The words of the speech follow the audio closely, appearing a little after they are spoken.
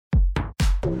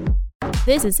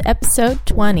This is episode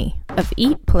 20 of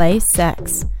Eat, Play,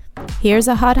 Sex. Here's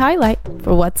a hot highlight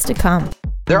for what's to come.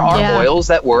 There are oils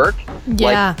that work.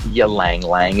 Yeah. Like ylang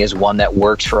ylang is one that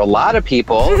works for a lot of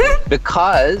people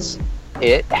because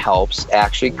it helps,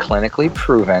 actually clinically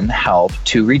proven, help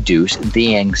to reduce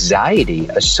the anxiety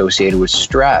associated with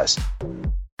stress.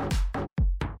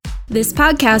 This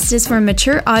podcast is for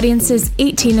mature audiences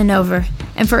 18 and over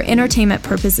and for entertainment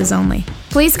purposes only.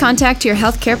 Please contact your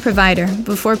healthcare provider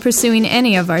before pursuing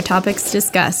any of our topics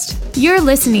discussed. You're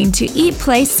listening to Eat,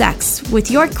 Play, Sex with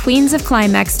your Queens of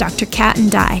Climax, Dr. Kat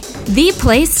and Di, the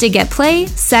place to get play,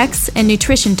 sex, and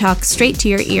nutrition talk straight to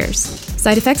your ears.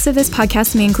 Side effects of this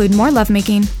podcast may include more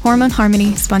lovemaking, hormone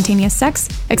harmony, spontaneous sex,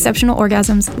 exceptional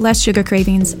orgasms, less sugar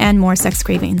cravings, and more sex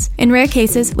cravings. In rare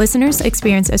cases, listeners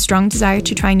experience a strong desire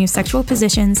to try new sexual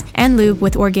positions and lube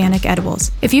with organic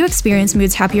edibles. If you experience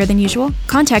moods happier than usual,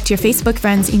 contact your Facebook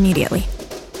friends immediately.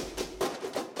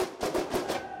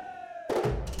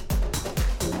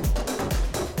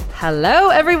 Hello,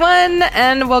 everyone,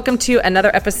 and welcome to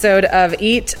another episode of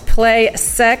Eat, Play,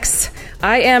 Sex.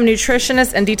 I am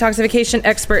nutritionist and detoxification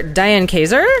expert Diane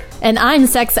Kaiser. And I'm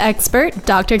sex expert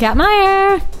Dr. Kat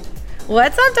Meyer.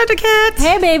 What's up, Dr. Kat?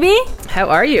 Hey, baby. How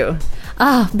are you?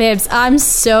 Babes, I'm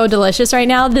so delicious right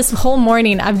now. This whole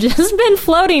morning, I've just been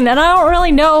floating, and I don't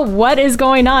really know what is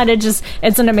going on. It's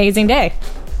an amazing day.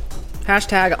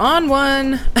 Hashtag on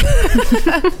one.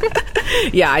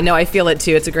 Yeah, I know. I feel it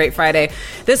too. It's a great Friday.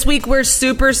 This week, we're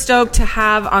super stoked to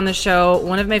have on the show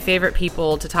one of my favorite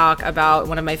people to talk about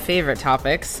one of my favorite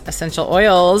topics, essential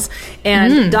oils.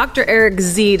 And Dr. Eric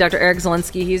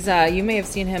Zielinski. He's, you may have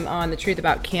seen him on The Truth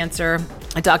About Cancer,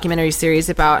 a documentary series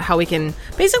about how we can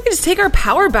basically just take our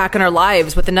power back in our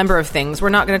lives with a number of things. We're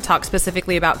not going to talk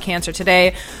specifically about cancer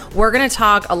today. We're going to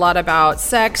talk a lot about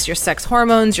sex, your sex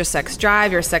hormones, your sex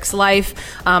drive, your sex life,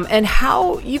 and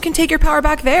how you can take your power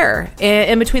back there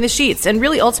in between the sheets. And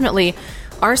really, ultimately,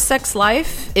 our sex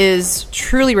life is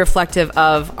truly reflective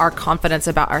of our confidence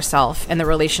about ourselves and the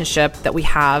relationship that we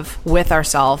have with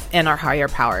ourselves and our higher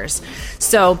powers.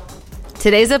 So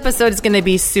today's episode is going to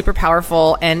be super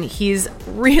powerful, and he's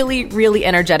really, really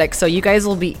energetic. So you guys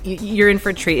you're in for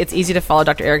a treat. It's easy to follow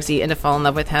Dr. Eric Z and to fall in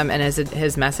love with him and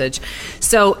his message.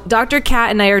 So Dr.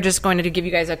 Kat and I are just going to give you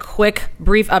guys a quick,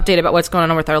 brief update about what's going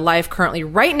on with our life currently.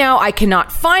 Right now, I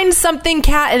cannot find something,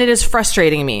 Kat, and it is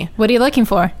frustrating me. What are you looking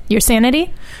for? Your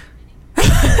sanity?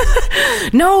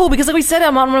 No, because like we said,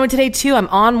 I'm on one today too. I'm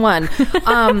on one.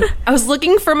 I was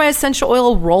looking for my essential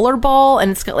oil roller ball,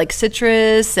 and it's got like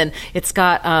citrus, and it's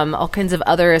got all kinds of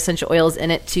other essential oils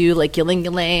in it too, like ylang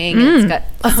ylang. It's got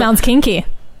Sounds kinky.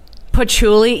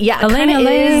 patchouli. Yeah, it kind of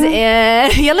Ylang-ylang.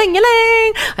 is. Ylang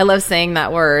ylang. I love saying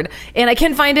that word. And I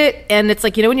can't find it. And it's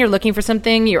like, when you're looking for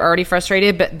something, you're already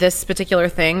frustrated. But this particular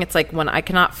thing, it's like when I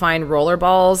cannot find roller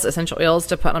balls, essential oils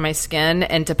to put on my skin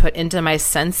and to put into my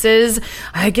senses,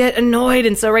 I get annoyed.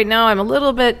 And so right now I'm a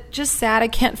little bit just sad. I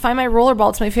can't find my roller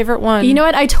ball. It's my favorite one. You know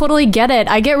what? I totally get it.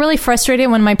 I get really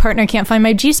frustrated when my partner can't find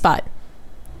my G-spot.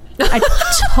 I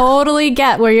totally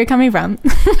get where you're coming from.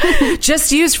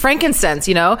 Just use frankincense,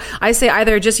 I say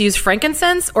either just use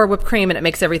frankincense or whipped cream, and it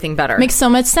makes everything better. Makes so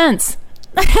much sense.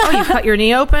 Oh, you cut your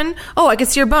knee open? Oh, I can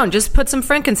see your bone. Just put some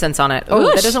frankincense on it. Oh,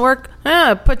 Oosh. that doesn't work?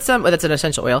 Put some... that's an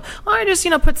essential oil. Oh, I just,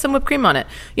 put some whipped cream on it.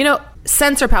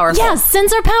 Scents are powerful. Yes,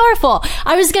 scents are powerful.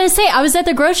 I was going to say, I was at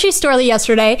the grocery store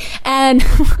yesterday, and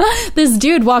this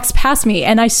dude walks past me,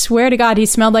 and I swear to God, he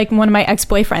smelled like one of my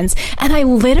ex-boyfriends. And I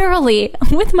literally,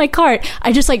 with my cart,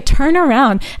 I just turn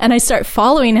around, and I start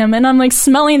following him, and I'm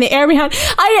smelling the air behind.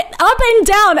 Up and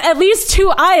down at least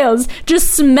 2 aisles,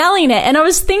 just smelling it. And I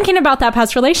was thinking about that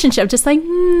past relationship, just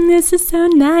this is so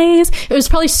nice. It was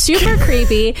probably super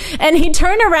creepy. And he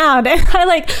turned around, and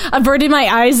I averted my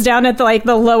eyes down at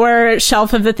the lower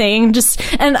shelf of the thing,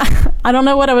 and I don't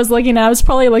know what I was looking at. I was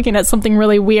probably looking at something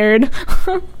really weird.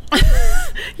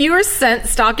 You were scent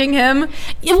stalking him?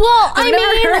 Well, I've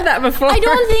never heard that before. I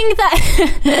don't think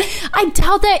that... I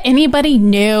doubt that anybody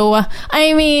knew.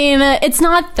 I mean, it's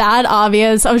not that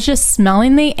obvious. I was just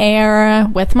smelling the air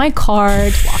with my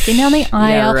cart, walking down the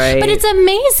aisle. Yeah, right. But it's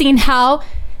amazing how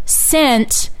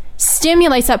scent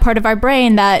stimulates that part of our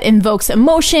brain that invokes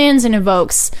emotions and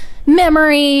evokes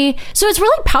memory. So it's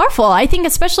really powerful. I think,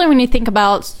 especially when you think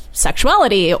about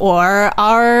sexuality or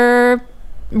our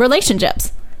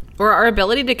relationships. Or our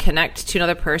ability to connect to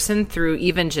another person through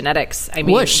even genetics. I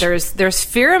mean, Whoosh. there's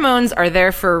pheromones are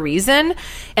there for a reason.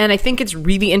 And I think it's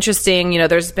really interesting.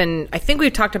 There's been, I think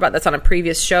we've talked about this on a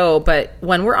previous show, but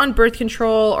when we're on birth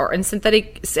control or in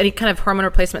any kind of hormone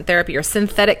replacement therapy or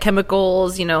synthetic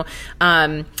chemicals,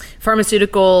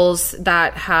 pharmaceuticals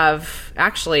that have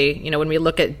actually, you know, when we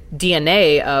look at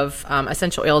DNA of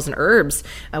essential oils and herbs,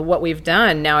 what we've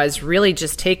done now is really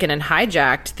just taken and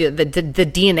hijacked the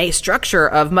DNA structure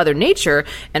of Mother Nature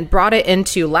and brought it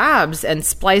into labs and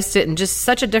spliced it in just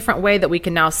such a different way that we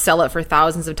can now sell it for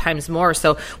thousands of times more.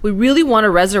 So we really want to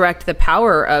resurrect the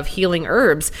power of healing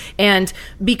herbs. And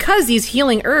because these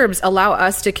healing herbs allow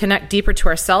us to connect deeper to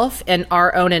ourselves and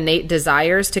our own innate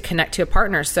desires to connect to a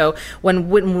partner. So when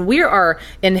we are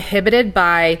inhibited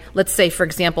by, let's say, for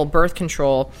example, birth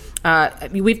control,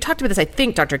 we've talked about this, I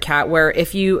think, Dr. Kat, where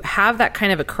if you have that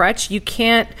kind of a crutch, you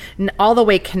can't all the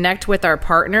way connect with our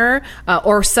partner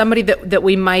or somebody that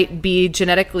we might be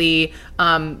genetically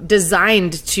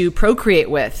designed to procreate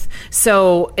with.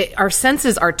 So our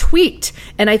senses are tweaked.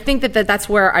 And I think that's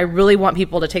where I really want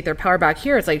people to take their power back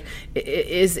here. It's like,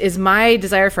 is my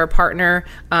desire for a partner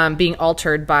being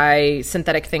altered by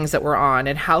synthetic things that we're on?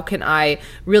 And how can I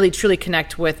really truly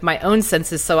connect with my own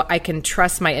senses so I can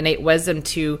trust my innate wisdom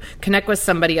to connect with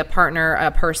somebody, a partner,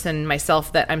 a person,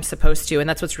 myself that I'm supposed to? And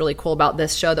that's what's really cool about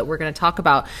this show that we're going to talk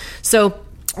about. So,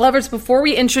 lovers, before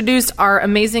we introduce our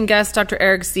amazing guest, Dr.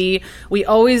 Eric Z, we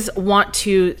always want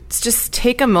to just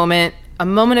take a moment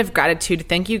of gratitude.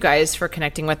 Thank you guys for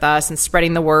connecting with us and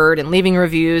spreading the word and leaving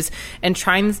reviews and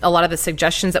trying a lot of the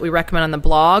suggestions that we recommend on the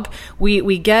blog.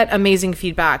 We get amazing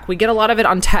feedback. We get a lot of it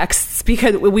on texts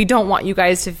because we don't want you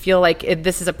guys to feel like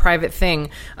this is a private thing.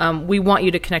 We want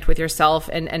you to connect with yourself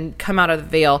and come out of the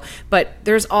veil. But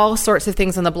there's all sorts of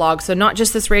things on the blog. So not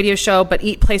just this radio show, but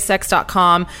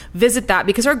eatplaysex.com. Visit that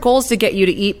because our goal is to get you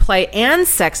to eat, play, and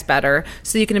sex better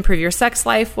so you can improve your sex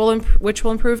life, which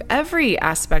will improve every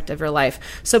aspect of your life.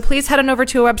 So please head on over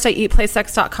to our website,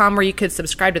 eatplaysex.com, where you could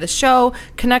subscribe to the show,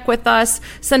 connect with us,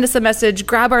 send us a message,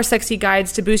 grab our sexy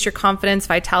guides to boost your confidence,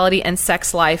 vitality, and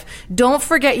sex life. Don't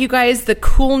forget, you guys, the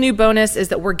cool new bonus is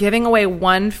that we're giving away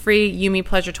one free Yumi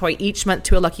Pleasure toy each month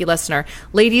to a lucky listener.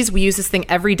 Ladies, we use this thing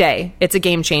every day. It's a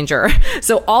game changer.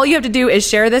 So all you have to do is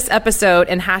share this episode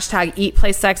and hashtag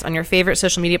eatplaysex on your favorite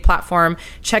social media platform.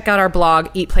 Check out our blog,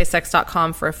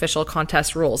 eatplaysex.com, for official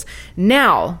contest rules.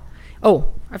 Now,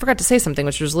 I forgot to say something,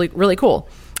 which was really cool.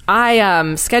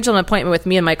 I scheduled an appointment with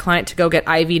me and my client to go get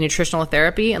IV nutritional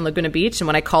therapy in Laguna Beach. And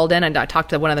when I called in and I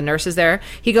talked to one of the nurses there,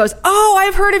 he goes, "Oh,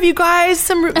 I've heard of you guys.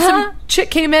 Some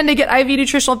chick came in to get IV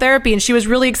nutritional therapy, and she was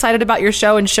really excited about your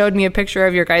show and showed me a picture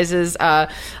of your guys'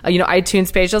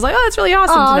 iTunes page." I was like, "Oh, that's really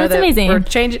awesome to know that's that amazing. We're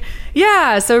changing."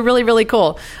 Yeah, so really, really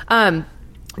cool.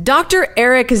 Dr.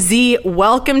 Eric Z,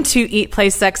 welcome to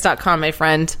eatplaysex.com, my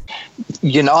friend.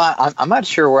 You know, I'm not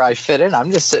sure where I fit in.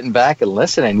 I'm just sitting back and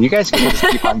listening. You guys can just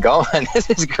keep on going. This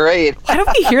is great. Why don't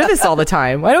we hear this all the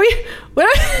time?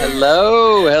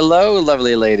 Hello,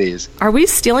 lovely ladies. Are we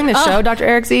stealing the show, Dr.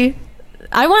 Eric Z?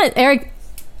 I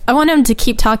want him to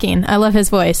keep talking. I love his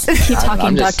voice. Keep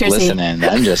talking, Dr. Z.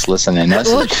 I'm just listening. This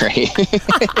is great.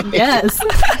 Yes.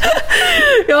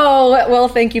 Well,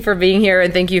 thank you for being here,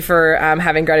 and thank you for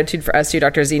having gratitude for us too,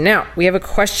 Dr. Z. Now, we have a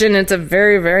question. It's a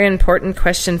very, very important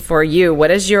question for you.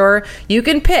 You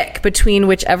can pick between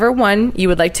whichever one you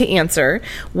would like to answer.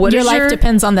 Your life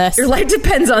depends on this. Your life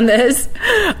depends on this.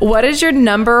 What is your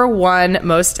number one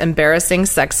most embarrassing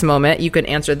sex moment? You could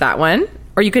answer that one.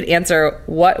 Or you could answer,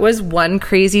 what was one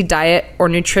crazy diet or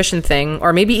nutrition thing,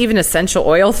 or maybe even essential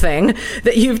oil thing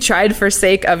that you've tried for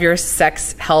sake of your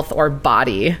sex, health, or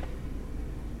body?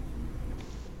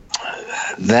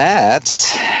 That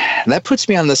puts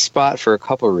me on the spot for a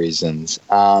couple of reasons.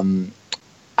 I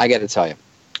got to tell you,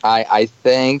 I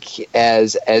think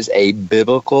as a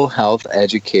biblical health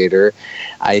educator,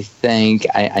 I think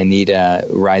I need to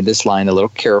ride this line a little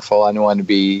careful. I don't want to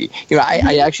be,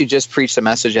 I actually just preached a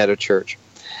message at a church,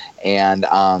 and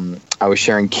I was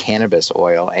sharing cannabis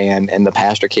oil, and the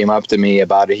pastor came up to me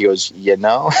about it. He goes,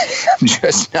 I'm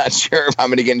just not sure if I'm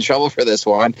going to get in trouble for this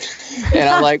one. And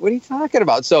I'm like, what are you talking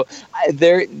about? So I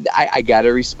got to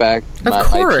respect my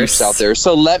peeps out there.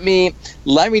 So let me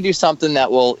do something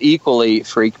that will equally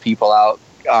freak people out.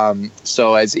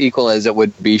 So as equal as it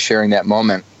would be sharing that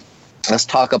moment, let's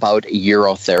talk about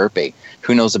urotherapy.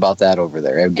 Who knows about that over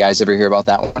there? Have you guys ever hear about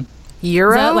that one?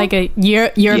 Is that like a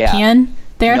European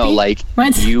therapy? No,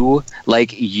 like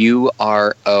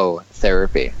URO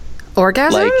therapy.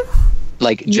 Orgasm?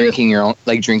 Like drinking your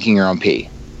own pee.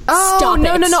 Oh, Stop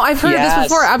no. I've heard of this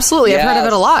before. Absolutely. Yes, I've heard of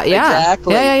it a lot. Yeah.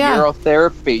 Exactly. Yeah.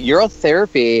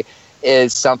 Urotherapy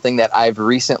is something that I've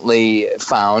recently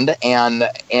found, and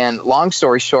long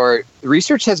story short,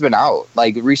 research has been out.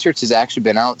 Like, research has actually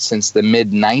been out since the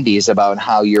mid-90s about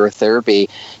how urotherapy,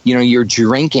 you're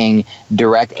drinking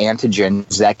direct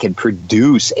antigens that can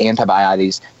produce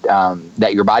antibodies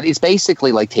that your body is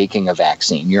basically like taking a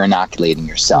vaccine. You're inoculating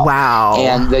yourself. Wow.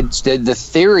 And the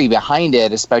theory behind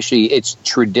it, especially it's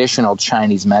traditional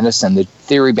Chinese medicine, the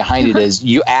theory behind it is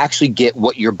you actually get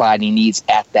what your body needs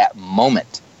at that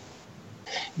moment.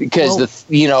 Because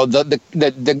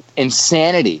the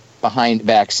insanity behind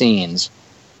vaccines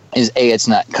is A, it's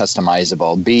not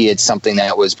customizable. B, it's something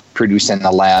that was produced in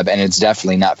the lab, and it's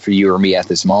definitely not for you or me at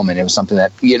this moment. It was something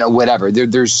that, whatever.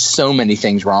 There's so many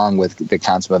things wrong with the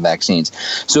concept of vaccines.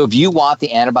 So if you want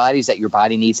the antibodies that your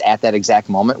body needs at that exact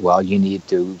moment, well, you need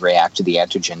to react to the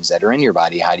antigens that are in your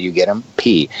body. How do you get them?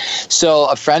 Pee. So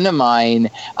a friend of mine,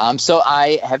 so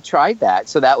I have tried that.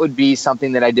 So that would be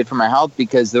something that I did for my health,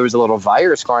 because there was a little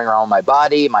virus going around my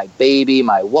body, my baby,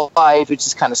 my wife. It's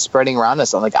just kind of spreading around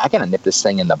us. I'm like, I got to nip this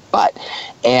thing in the butt.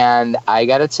 And I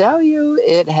got to tell you,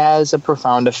 it has a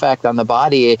profound effect on the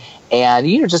body. And,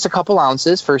 just a couple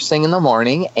ounces first thing in the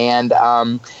morning. And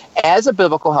as a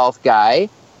biblical health guy,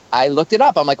 I looked it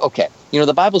up. I'm like, okay,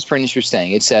 the Bible's pretty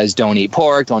interesting. It says don't eat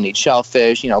pork, don't eat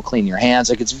shellfish, clean your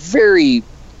hands. Like, it's very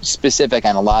specific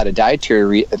on a lot of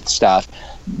dietary stuff.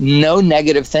 No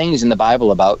negative things in the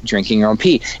Bible about drinking your own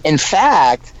pee. In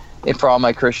fact, and for all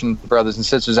my Christian brothers and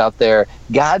sisters out there,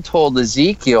 God told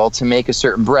Ezekiel to make a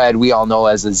certain bread we all know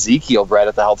as Ezekiel bread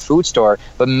at the health food store,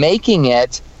 but making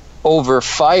it over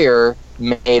fire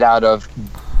made out of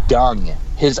dung,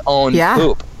 his own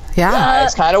poop. Yeah.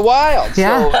 It's kind of wild.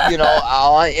 Yeah.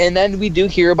 So, and then we do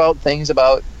hear about things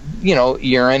about,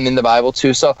 urine in the Bible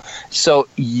too. So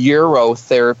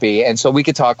urotherapy. And so we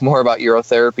could talk more about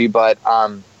urotherapy, but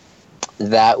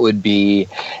that would be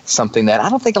something that I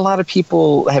don't think a lot of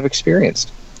people have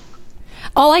experienced.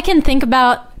 All I can think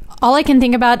about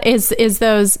is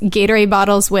those Gatorade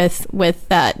bottles with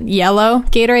that yellow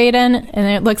Gatorade in, and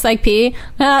it looks like pee.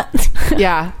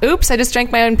 Yeah. Oops, I just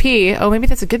drank my own pee. Oh, maybe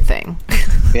that's a good thing.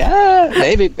 Yeah,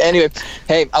 maybe. Anyway,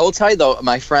 hey, I will tell you though,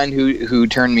 my friend who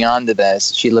turned me on to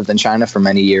this, she lived in China for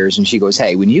many years, and she goes,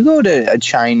 hey, when you go to a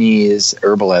Chinese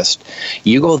herbalist,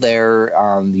 you go there,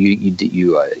 you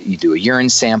do a urine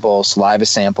sample, saliva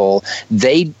sample.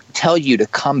 They tell you to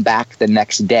come back the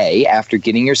next day after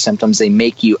getting your symptoms. They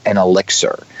make you an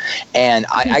elixir. And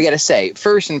I got to say,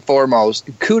 first and foremost,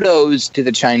 kudos to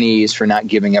the Chinese for not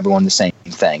giving everyone the same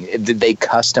thing. They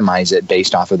customize it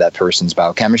based off of that person's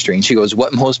biochemistry. And she goes,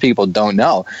 what most people don't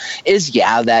know is,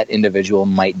 that individual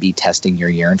might be testing your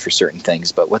urine for certain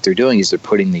things, but what they're doing is they're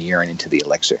putting the urine into the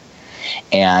elixir.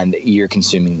 And you're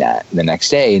consuming that the next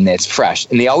day, and it's fresh.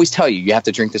 And they always tell you have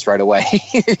to drink this right away.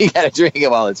 You got to drink it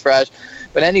while it's fresh.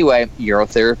 But anyway,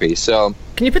 urotherapy. So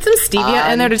can you put some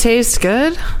stevia in there to taste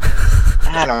good?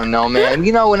 I don't know, man.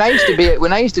 When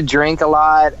I used to drink a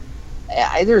lot,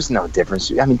 there's no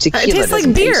difference. I mean, tequila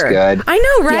doesn't taste good. I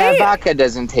know, right? Yeah, vodka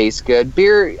doesn't taste good.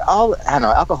 Beer, I don't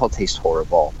know. Alcohol tastes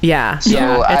horrible. Yeah,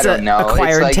 so I don't know.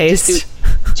 Acquired like, taste.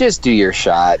 Just do your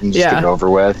shot and just get it over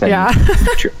with. And,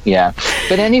 yeah.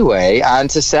 But anyway, on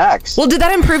to sex. Well, did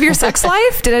that improve your sex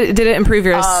life? Did it improve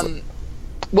your?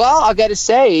 Well, I got to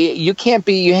say, you can't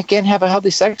have a healthy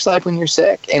sex life when you're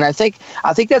sick. And I think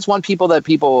that's one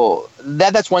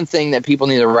that's one thing that people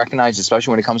need to recognize,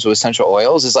 especially when it comes to essential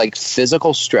oils, is like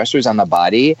physical stressors on the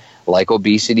body, like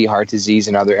obesity, heart disease,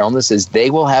 and other illnesses.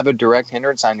 They will have a direct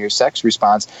hindrance on your sex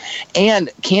response and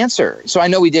cancer. So I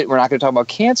know we're not going to talk about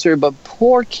cancer, but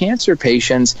poor cancer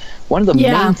patients, one of the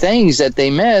main things that they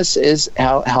miss is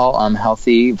how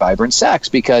healthy, vibrant sex,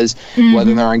 because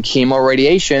whether they're on chemo,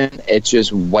 radiation, it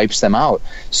just wipes them out.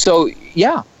 So at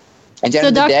the end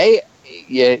of the day,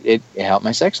 it helped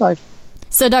my sex life.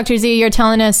 So, Dr. Z, you're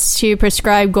telling us to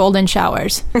prescribe golden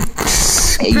showers.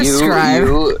 Prescribe.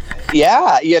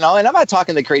 And I'm not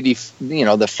talking the crazy,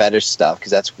 the fetish stuff, because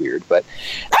that's weird. But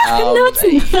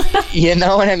you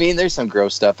know what I mean? There's some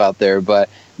gross stuff out there, but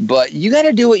you got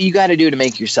to do what you got to do to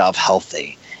make yourself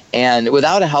healthy. And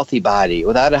without a healthy body,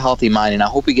 without a healthy mind, and I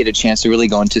hope we get a chance to really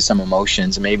go into some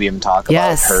emotions, maybe even talk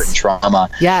about hurt and trauma.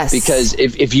 Yes. Because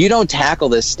if you don't tackle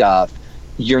this stuff,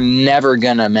 you're never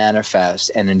going to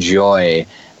manifest and enjoy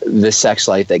the sex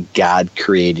life that God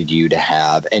created you to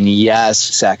have. And yes,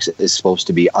 sex is supposed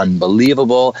to be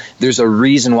unbelievable. There's a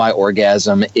reason why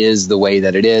orgasm is the way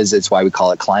that it is. It's why we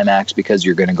call it climax, because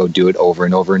you're going to go do it over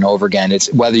and over and over again.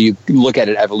 It's whether you look at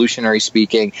it evolutionary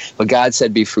speaking, but God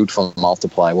said be fruitful and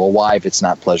multiply. Well, why if it's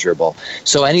not pleasurable?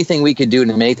 So anything we could do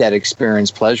to make that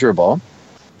experience pleasurable,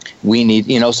 we need,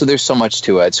 so there's so much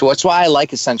to it. So that's why I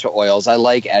like essential oils. I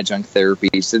like adjunct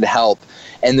therapies that help.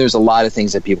 And there's a lot of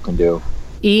things that people can do.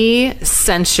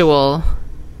 Essential.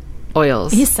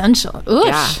 oils. Essential. Oosh.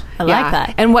 Yeah. I like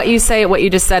that. And what you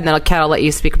just said, and then Kat, I'll let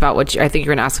you speak about what I think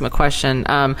you're going to ask him a question,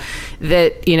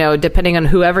 that, depending on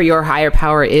whoever your higher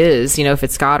power is, if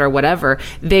it's God or whatever,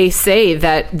 they say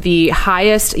that the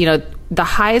highest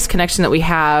connection that we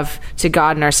have to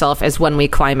God and ourselves is when we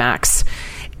climax.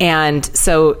 And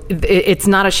so it's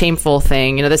not a shameful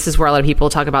thing. This is where a lot of people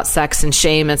talk about sex and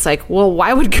shame. It's like, well,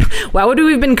 why would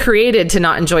we have been created to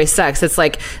not enjoy sex? It's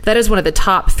like, that is one of the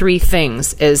top 3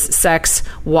 things is sex,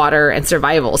 water, and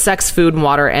survival. Sex, food, and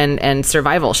water, and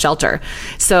survival, shelter.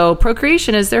 So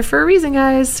procreation is there for a reason,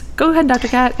 guys. Go ahead, Dr.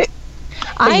 Kat.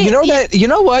 Hey, you know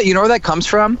what? You know where that comes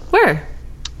from? Where?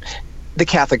 The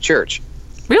Catholic Church.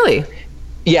 Really?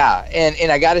 Yeah,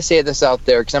 and I got to say this out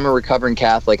there because I'm a recovering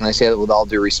Catholic, and I say that with all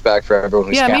due respect for everyone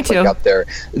who's Catholic out there.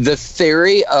 The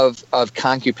theory of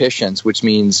concupiscence, which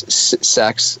means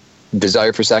sex,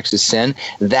 desire for sex is sin,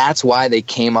 that's why they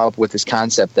came up with this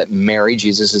concept that Mary,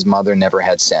 Jesus' mother, never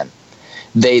had sin.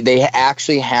 They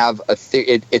actually have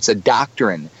it's a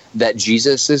doctrine that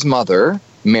Jesus' mother,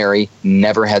 Mary,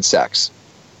 never had sex.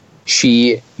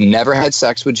 She never had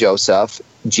sex with Joseph.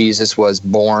 Jesus was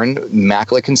born,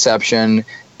 immaculate conception,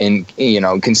 and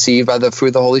conceived by the fruit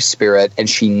of the Holy Spirit, and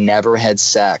she never had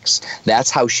sex.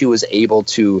 That's how she was able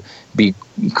to be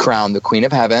crowned the Queen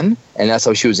of Heaven, and that's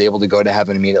how she was able to go to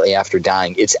heaven immediately after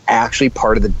dying. It's actually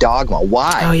part of the dogma.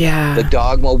 Why? Oh, yeah. The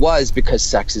dogma was because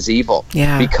sex is evil.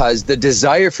 Yeah. Because the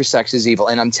desire for sex is evil.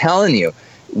 And I'm telling you,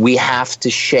 we have to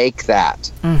shake that.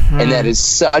 Mm-hmm. And that is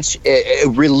such a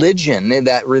religion,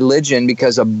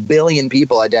 because 1 billion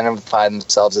people identify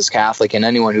themselves as Catholic, and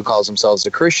anyone who calls themselves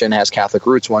a Christian has Catholic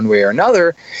roots one way or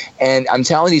another. And I'm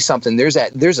telling you something, there's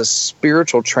a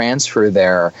spiritual transfer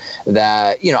there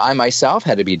that, I myself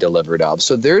had to be delivered of.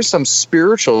 So there's some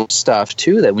spiritual stuff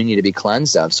too that we need to be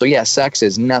cleansed of. So yeah, sex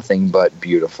is nothing but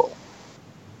beautiful.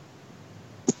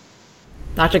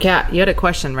 Dr. Kat, you had a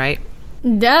question, right?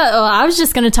 I was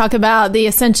just going to talk about the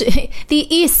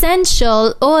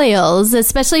essential oils,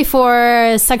 especially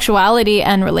for sexuality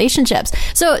and relationships.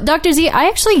 So, Dr. Z, I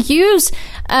actually use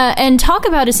and talk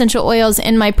about essential oils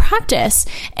in my practice,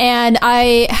 and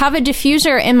I have a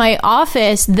diffuser in my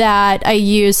office that I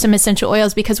use some essential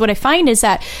oils because what I find is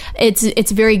that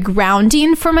it's very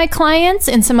grounding for my clients,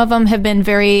 and some of them have been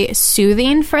very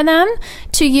soothing for them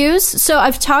to use. So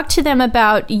I've talked to them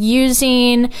about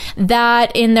using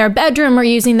that in their bedroom or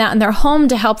using that in their home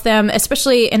to help them,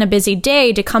 especially in a busy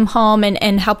day, to come home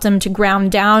and help them to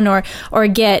ground down or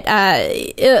get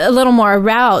a little more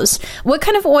aroused. What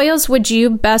kind of oils would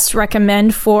you best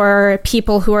recommend for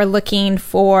people who are looking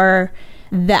for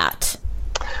that?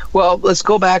 Well, let's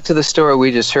go back to the story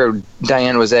we just heard.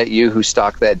 Diane, was that you who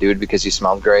stalked that dude because he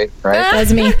smelled great, right? That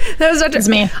was me. That was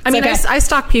me. I mean, okay. I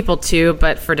stalk people too,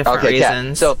 but for different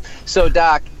reasons. Yeah. So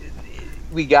Doc,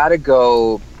 we got to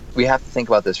go. We have to think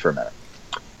about this for a minute.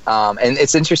 And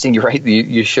it's interesting, you're right,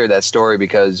 you share that story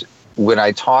because when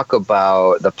I talk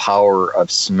about the power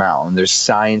of smell, and there's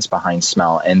science behind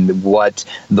smell and what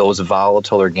those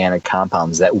volatile organic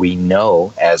compounds that we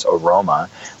know as aroma,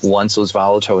 once those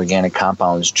volatile organic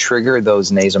compounds trigger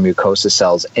those nasal mucosa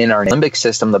cells in our limbic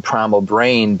system, the primal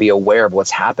brain, be aware of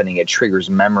what's happening. It triggers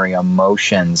memory,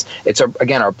 emotions. It's,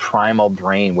 our primal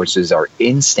brain, which is our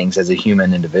instincts as a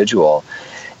human individual.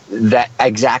 That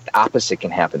exact opposite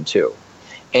can happen too.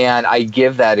 And I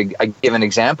give an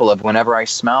example of whenever I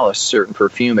smell a certain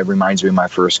perfume, it reminds me of my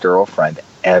first girlfriend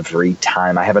every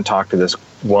time. I haven't talked to this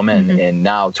woman in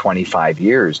now 25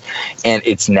 years, and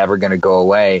it's never going to go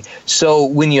away. So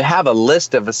when you have a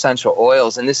list of essential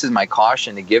oils, and this is my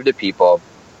caution to give to people,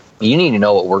 you need to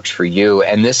know what works for you.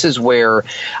 And this is where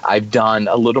I've done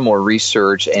a little more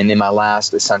research. And in my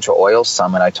last Essential Oil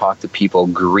Summit, I talked to people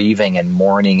grieving and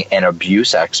mourning and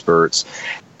abuse experts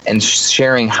and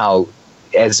sharing how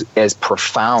as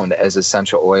profound as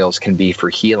essential oils can be for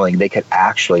healing, they could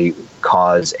actually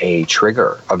cause a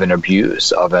trigger of an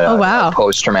abuse, of a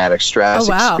post-traumatic stress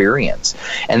experience.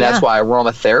 And that's why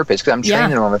aromatherapists, because I'm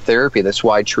trained in aromatherapy, that's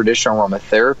why traditional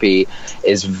aromatherapy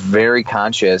is very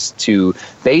conscious to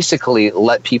basically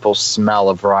let people smell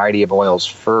a variety of oils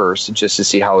first, just to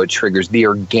see how it triggers the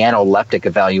organoleptic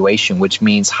evaluation, which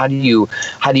means how do you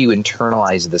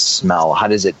internalize the smell? How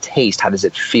does it taste? How does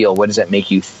it feel? What does it make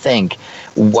you think?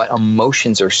 What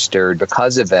emotions are stirred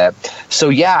because of it?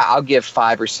 So I'll give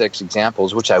 5 or 6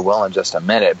 examples, which I will in just a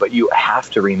minute, but you have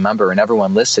to remember, and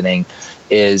everyone listening,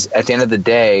 is at the end of the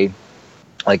day,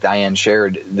 like Diane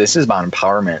shared, this is about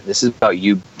empowerment. This is about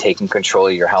you taking control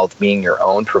of your health, being your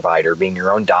own provider, being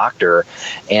your own doctor,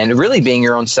 and really being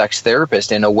your own sex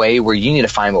therapist in a way where you need to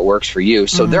find what works for you.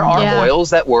 So there are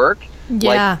oils that work.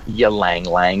 Yeah. like ylang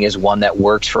ylang is one that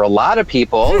works for a lot of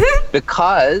people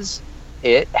because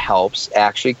it helps,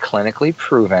 actually clinically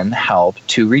proven, help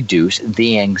to reduce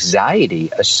the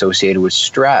anxiety associated with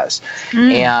stress.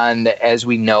 And as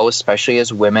we know, especially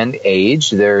as women age,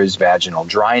 there's vaginal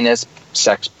dryness.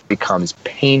 Sex becomes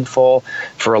painful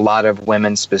for a lot of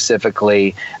women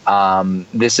specifically.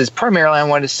 This is primarily, I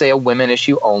want to say, a women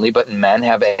issue only, but men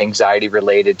have anxiety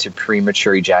related to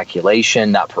premature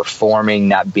ejaculation, not performing,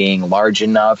 not being large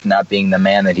enough, not being the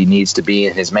man that he needs to be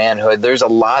in his manhood. There's a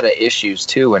lot of issues,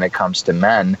 too, when it comes to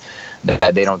men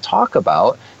that they don't talk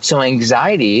about. So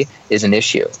anxiety is an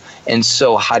issue. And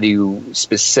so how do you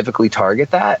specifically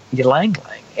target that? Ylang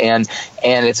ylang. And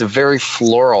it's a very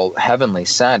floral, heavenly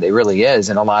scent. It really is.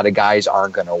 And a lot of guys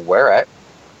aren't going to wear it,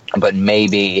 but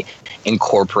maybe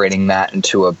incorporating that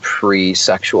into a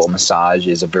pre-sexual massage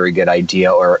is a very good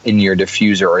idea, or in your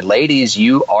diffuser. Or ladies,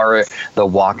 you are the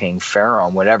walking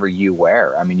pheromone, whatever you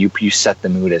wear. I mean, you set the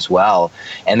mood as well.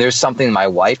 And there's something my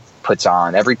wife puts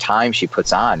on every time she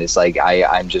puts on. It's like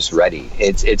I'm just ready.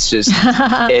 It's just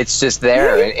it's just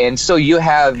there. And so you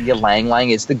have ylang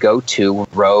ylang is the go-to.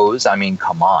 Rose, I mean,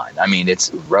 come on. I mean,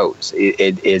 it's rose.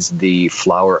 It is the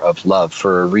flower of love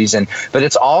for a reason. But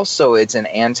it's an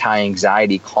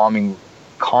anti-anxiety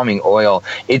calming oil.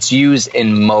 It's used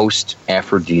in most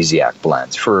aphrodisiac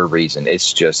blends for a reason.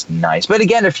 It's just nice. But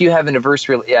again, if you have an adverse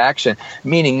reaction,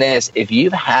 meaning this, if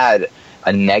you've had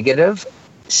a negative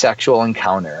sexual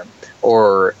encounter,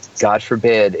 or God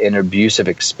forbid, an abusive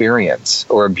experience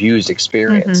or abused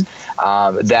experience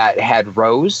that had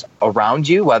rose around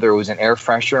you, whether it was an air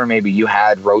freshener or maybe you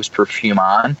had rose perfume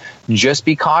on, just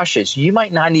be cautious. You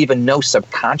might not even know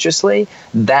subconsciously.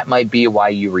 That might be why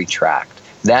you retract.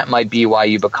 That might be why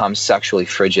you become sexually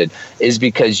frigid, is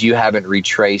because you haven't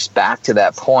retraced back to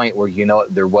that point where, you know,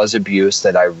 there was abuse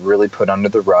that I really put under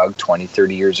the rug 20,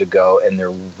 30 years ago, and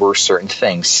there were certain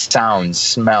things, sounds,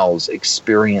 smells,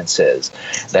 experiences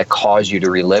that cause you to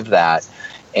relive that.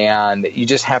 And you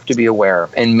just have to be aware,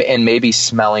 and maybe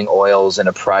smelling oils in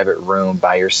a private room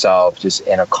by yourself, just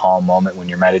in a calm moment when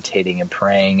you're meditating and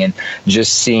praying, and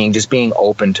just being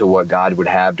open to what God would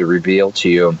have to reveal to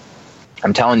you.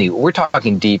 I'm telling you, we're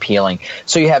talking deep healing.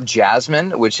 So you have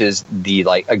jasmine, which is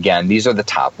again, these are the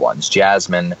top ones.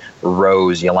 Jasmine,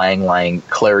 rose, ylang ylang,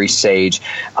 clary sage.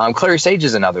 Clary sage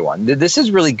is another one. This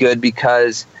is really good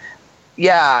because,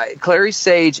 clary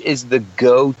sage is the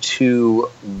go-to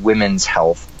women's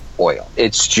health oil.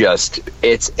 It's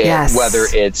whether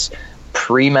it's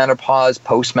pre-menopause,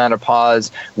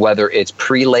 post-menopause, whether it's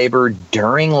pre-labor,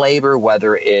 during labor,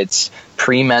 whether it's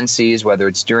pre-menses, whether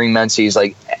it's during menses,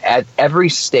 like at every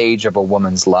stage of a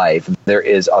woman's life, there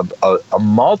is a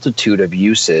multitude of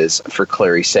uses for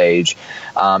clary sage.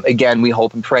 Again, we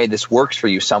hope and pray this works for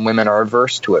you. Some women are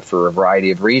averse to it for a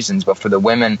variety of reasons, but for the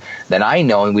women that I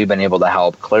know and we've been able to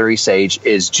help, clary sage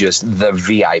is just the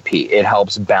VIP. It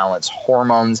helps balance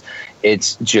hormones.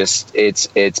 It's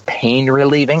pain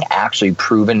relieving, actually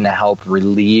proven to help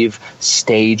relieve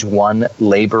stage 1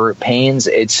 labor pains.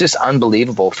 It's just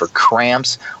unbelievable for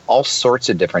cramps, all sorts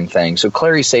of different things. So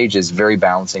clary sage is very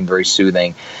balancing, very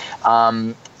soothing.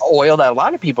 Oil that a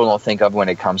lot of people don't think of when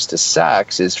it comes to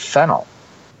sex is fennel.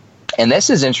 And this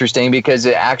is interesting because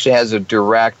it actually has a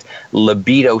direct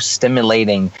libido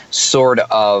stimulating sort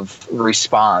of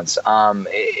response.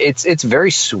 It's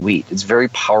very sweet. It's very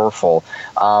powerful.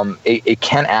 It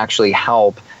can actually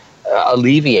help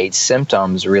alleviate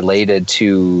symptoms related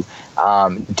to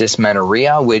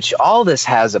dysmenorrhea, which all this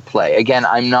has a play. Again,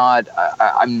 I'm not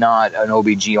an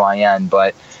OBGYN,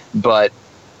 but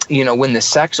you know, when the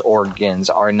sex organs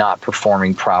are not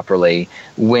performing properly,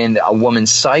 when a woman's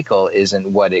cycle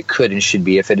isn't what it could and should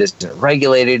be, if it isn't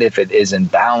regulated, if it isn't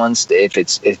balanced, if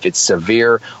it's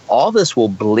severe, all this will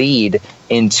bleed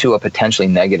into a potentially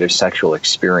negative sexual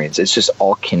experience. It's just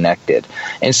all connected.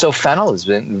 And so fennel has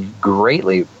been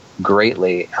greatly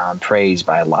praised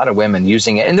by a lot of women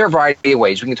using it. And there are a variety of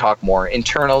ways. We can talk more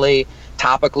internally,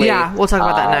 topically. Yeah, we'll talk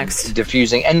about that next.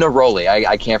 Diffusing. And neroli.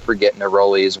 I can't forget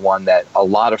neroli is one that a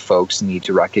lot of folks need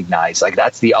to recognize. Like,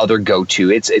 that's the other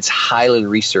go-to. It's highly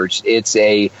researched. It's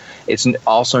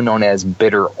also known as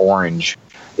bitter orange.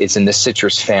 It's in the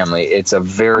citrus family. It's a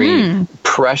very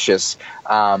precious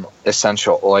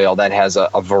essential oil that has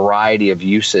a variety of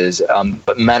uses.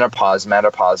 But menopause,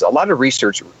 a lot of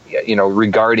research,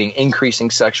 regarding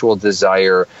increasing sexual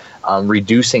desire,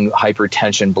 reducing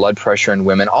hypertension, blood pressure in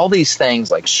women, all these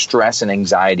things like stress and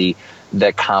anxiety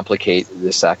that complicate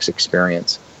the sex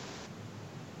experience.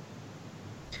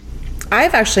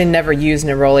 I've actually never used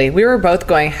neroli. We were both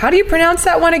going, how do you pronounce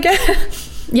that one again?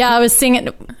 Yeah,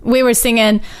 we were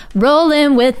singing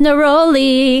Rollin' with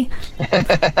Neroli.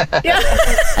 Yeah.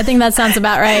 I think that sounds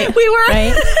about right. We were.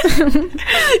 Right?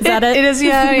 Is that it? It is,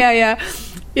 yeah.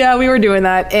 Yeah, we were doing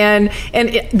that. And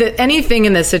anything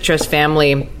in the citrus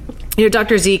family,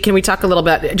 Dr. Z, can we talk a little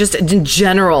bit just in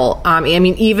general? I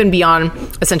mean, even beyond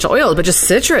essential oils, but just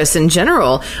citrus in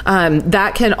general,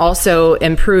 that can also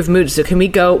improve mood. So can we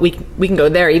go? We can go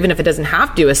there, even if it doesn't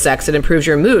have to do with sex. It improves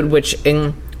your mood, which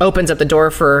opens up the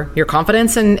door for your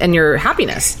confidence and your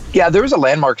happiness. Yeah, there was a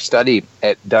landmark study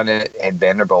done at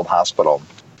Vanderbilt Hospital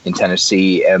in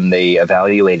Tennessee, and they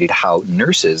evaluated how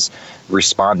nurses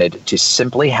responded to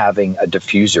simply having a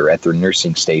diffuser at their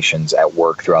nursing stations at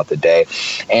work throughout the day.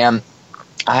 And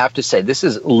I have to say, this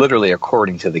is literally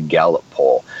according to the Gallup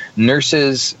poll.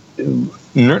 Nurses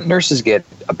get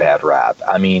a bad rap.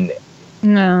 I mean,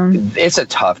 it's a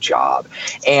tough job.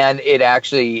 And it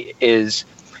actually is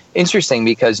interesting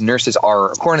because nurses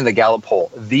are, according to the Gallup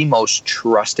poll, the most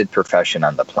trusted profession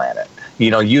on the planet.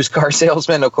 Used car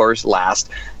salesmen, of course, last.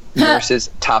 Nurses,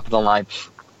 top of the line.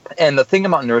 And the thing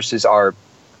about nurses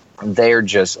they're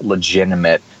just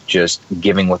legitimate, just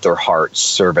giving with their heart,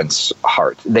 servant's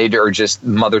heart. They are just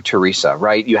Mother Teresa,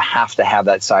 right? You have to have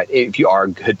that side if you are a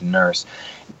good nurse.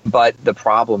 But the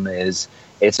problem is,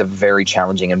 it's a very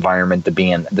challenging environment to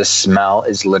be in. The smell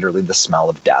is literally the smell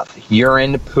of death.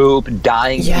 Urine, poop,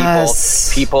 dying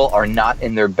yes. People are not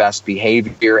in their best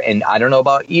behavior. And I don't know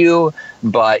about you,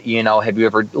 but, have you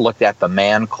ever looked at the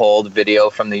man cold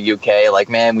video from the UK? Like,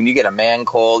 man, when you get a man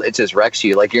cold, it just wrecks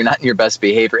you. Like, you're not in your best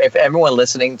behavior. If everyone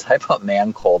listening, type up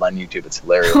man cold on YouTube. It's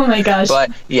hilarious. Oh, my gosh.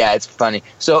 But, yeah, it's funny.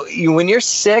 So when you're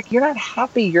sick, you're not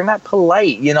happy. You're not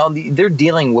polite. They're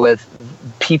dealing with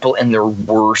people in their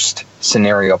worst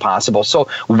scenario possible. So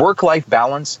work-life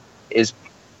balance is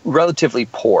relatively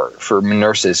poor for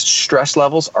nurses. Stress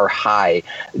levels are high.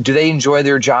 Do they enjoy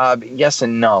their job? Yes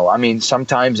and no. I mean,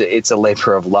 sometimes it's a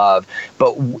labor of love,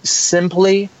 but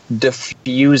simply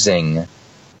diffusing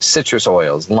citrus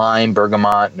oils, lime,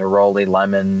 bergamot, neroli,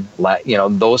 lemon,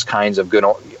 those kinds of good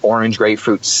orange,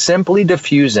 grapefruit, simply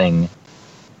diffusing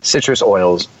citrus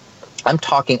oils, I'm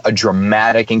talking a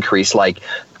dramatic increase, like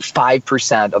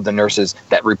 5% of the nurses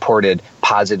that reported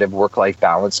positive work-life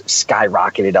balance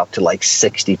skyrocketed up to like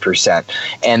 60%.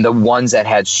 And the ones that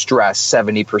had stress,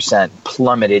 70%,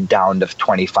 plummeted down to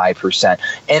 25%.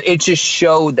 And it just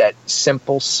showed that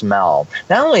simple smell.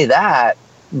 Not only that,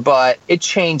 but it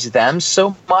changed them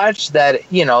so much that,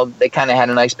 they kind of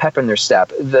had a nice pep in their step.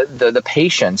 The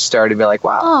patients started to be like,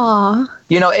 wow. Aww.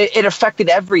 It affected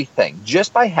everything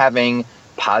just by having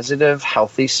positive,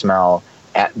 healthy smell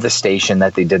at the station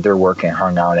that they did their work and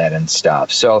hung out at and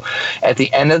stuff. So at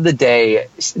the end of the day,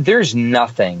 there's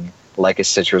nothing like a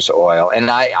citrus oil.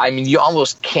 And I mean, you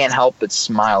almost can't help but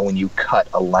smile when you cut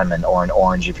a lemon or an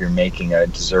orange if you're making a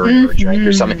dessert or a drink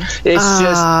or something. It's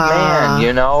just,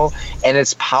 man, and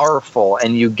it's powerful,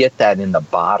 and you get that in the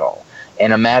bottle.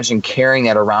 And imagine carrying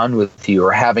that around with you,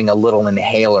 or having a little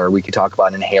inhaler. We could talk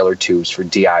about inhaler tubes for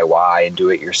DIY and do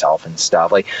it yourself and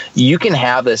stuff. Like, you can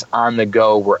have this on the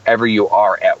go wherever you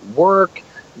are at work,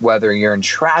 whether you're in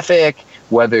traffic,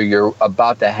 whether you're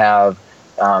about to have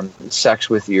sex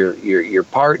with your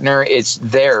partner. It's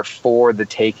there for the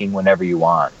taking whenever you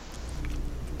want.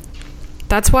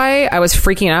 That's why I was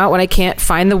freaking out when I can't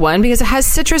find the one, because it has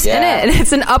citrus in it, and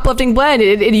it's an uplifting blend.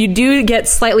 You do get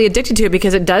slightly addicted to it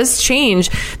because it does change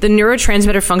the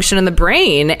neurotransmitter function in the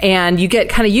brain, and you get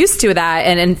kind of used to that.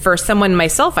 And for someone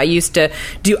myself, I used to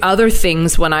do other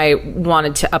things when I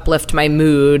wanted to uplift my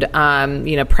mood.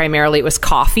 Primarily it was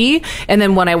coffee, and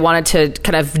then when I wanted to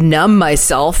kind of numb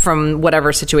myself from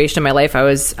whatever situation in my life I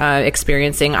was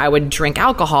experiencing, I would drink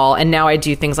alcohol. And now I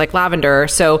do things like lavender.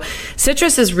 So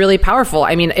citrus is really powerful.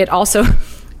 I mean, it also,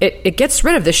 it gets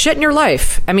rid of the shit in your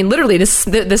life. I mean, literally the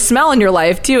smell in your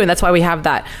life too. And that's why we have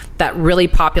that really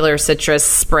popular citrus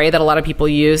spray that a lot of people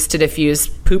use to diffuse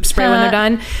poop spray when they're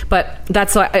done. But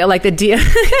that's why I like the DIY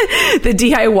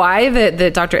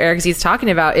that Dr. Eric Z is talking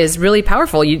about is really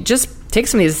powerful. You just take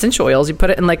some of these essential oils, you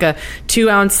put it in like a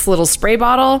 2-ounce little spray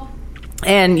bottle,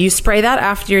 and you spray that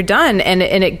after you're done, and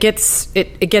it gets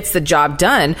the job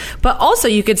done. But also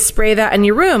you could spray that in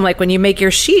your room. Like when you make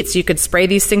your sheets, you could spray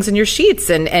these things in your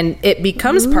sheets, and it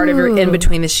becomes part of your in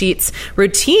between the sheets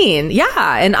routine.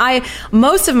 Yeah. And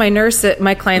most of my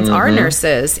clients are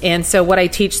nurses. And so what I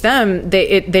teach them,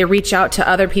 they reach out to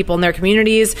other people in their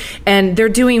communities, and they're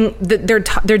doing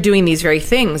these very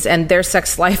things, and their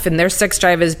sex life and their sex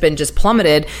drive has been just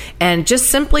plummeted. And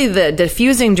just simply the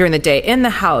diffusing during the day in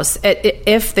the house,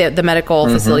 if the medical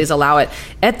facilities allow it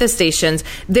at the stations,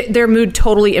 their mood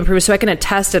totally improves. So I can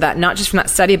attest to that, not just from that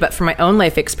study, but from my own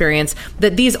life experience,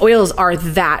 that these oils are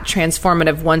that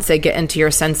transformative once they get into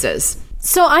your senses.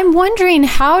 So I'm wondering,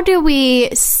 how do we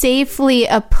safely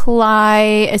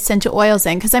apply essential oils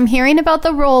in? Because I'm hearing about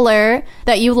the roller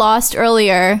that you lost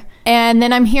earlier. And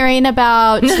then I'm hearing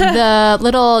about the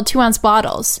little 2-ounce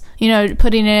bottles,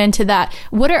 putting it into that.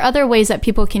 What are other ways that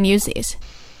people can use these?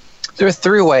 There are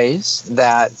 3 ways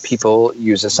that people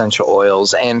use essential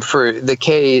oils. And for the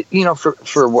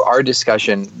for our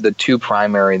discussion, the 2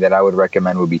 primary that I would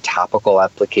recommend would be topical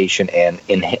application and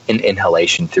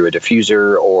inhalation through a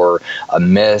diffuser or a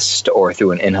mist or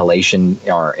through an inhalation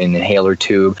or an inhaler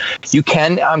tube. You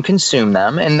can consume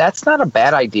them, and that's not a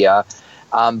bad idea.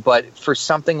 But for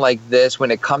something like this,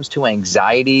 when it comes to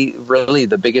anxiety, really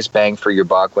the biggest bang for your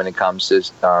buck when it comes to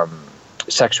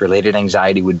sex-related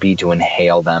anxiety would be to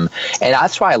inhale them. And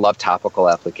that's why I love topical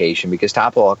application, because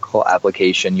topical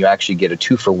application, you actually get a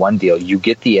 2-for-1 deal. You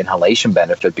get the inhalation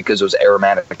benefit because those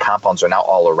aromatic compounds are now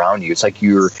all around you. It's like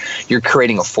you're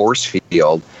creating a force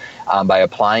field by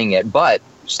applying it. But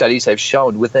studies have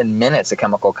shown within minutes the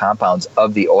chemical compounds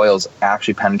of the oils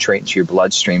actually penetrate into your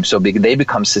bloodstream. So they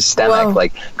become systemic,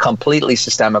 like completely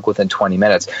systemic within 20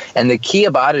 minutes. And the key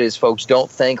about it is, folks,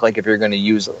 don't think like if you're going to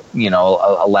use,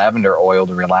 a lavender oil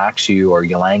to relax you or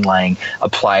ylang ylang,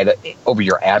 apply it over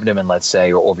your abdomen, let's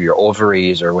say, or over your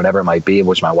ovaries or whatever it might be,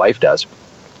 which my wife does.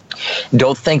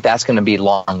 Don't think that's going to be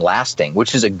long lasting,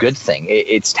 which is a good thing.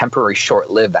 It's temporary, short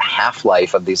lived. The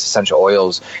half-life of these essential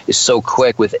oils is so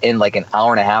quick. Within like an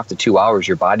hour and a half to 2 hours,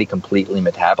 your body completely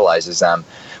metabolizes them,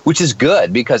 which is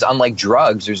good because unlike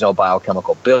drugs, there's no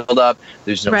biochemical buildup.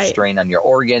 There's no strain on your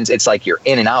organs. It's like you're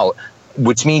in and out,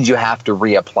 which means you have to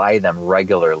reapply them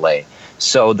regularly.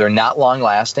 So they're not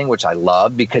long-lasting, which I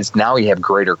love because now you have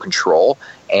greater control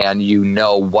and you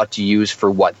know what to use for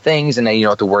what things, and then you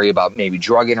don't have to worry about maybe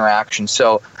drug interactions.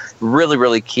 So really,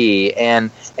 really key.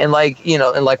 And like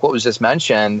what was just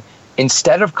mentioned,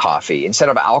 instead of coffee, instead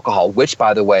of alcohol, which,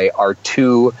 by the way, are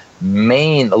 2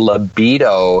 main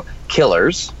libido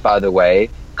killers, by the way,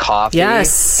 coffee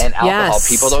and alcohol. Yes.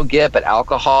 People don't get, but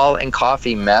alcohol and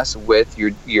coffee mess with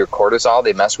your cortisol.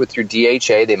 They mess with your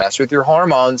DHA. They mess with your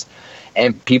hormones.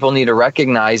 And people need to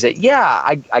recognize it.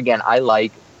 I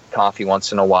like coffee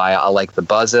once in a while. I like the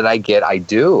buzz that I get. I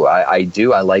do. I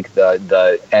like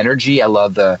the energy. I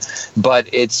love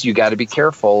but you got to be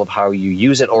careful of how you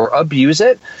use it or abuse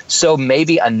it. So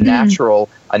maybe a natural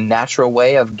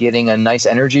way of getting a nice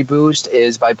energy boost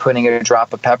is by putting a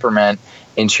drop of peppermint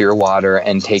into your water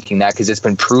and taking that, because it's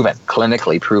been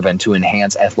clinically proven to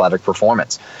enhance athletic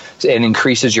performance. So it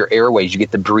increases your airways. You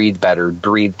get to breathe better,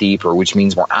 breathe deeper, which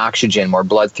means more oxygen, more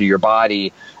blood through your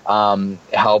body.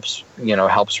 Helps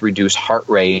reduce heart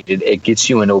rate. It gets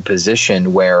you into a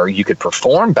position where you could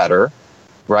perform better,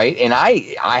 right? And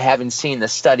I haven't seen the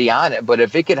study on it, but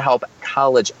if it could help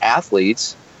college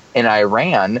athletes in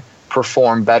Iran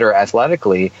perform better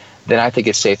athletically, then I think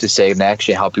it's safe to say it can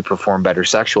actually help you perform better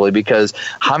sexually. Because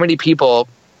how many people,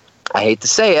 I hate to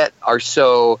say it, are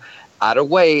so out of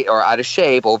weight or out of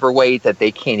shape, overweight, that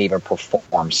they can't even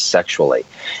perform sexually.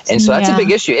 And so that's a big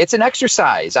issue. It's an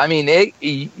exercise. I mean,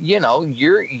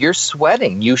 you're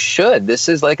sweating. You should. This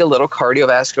is like a little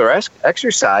cardiovascular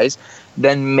exercise.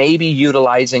 Then maybe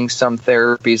utilizing some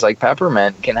therapies like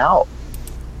peppermint can help.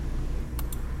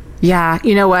 Yeah,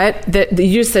 you know what?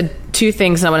 You just said 2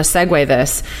 things, and I want to segue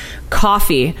this.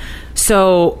 Coffee.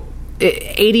 So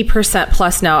 80%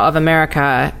 plus now of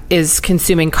America is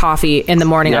consuming coffee in the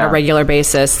morning on a regular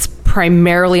basis,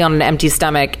 primarily on an empty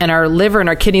stomach. And our liver and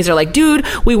our kidneys are like, dude,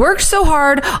 we worked so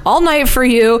hard all night for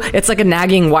you. It's like a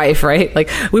nagging wife, right? Like,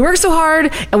 we worked so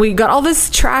hard and we got all this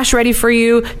trash ready for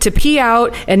you to pee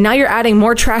out. And now you're adding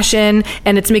more trash in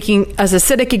and it's making us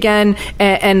acidic again.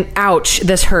 And ouch,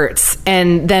 this hurts.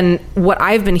 And then what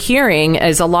I've been hearing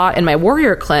is a lot in my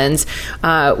Warrior Cleanse.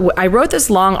 I wrote this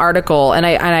long article and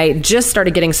I just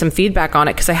started getting some feedback on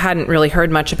it because I hadn't really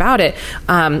heard much about it.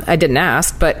 I didn't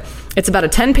ask, but it's about a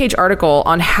 10-page article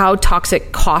on how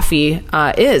toxic coffee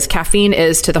is. Caffeine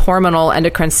is to the hormonal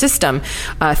endocrine system,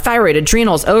 thyroid,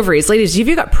 adrenals, ovaries. Ladies, if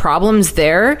you've got problems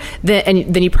there,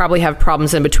 then you probably have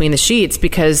problems in between the sheets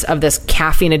because of this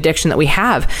caffeine addiction that we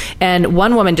have. And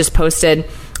one woman just posted,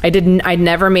 I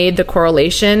never made the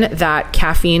correlation that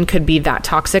caffeine could be that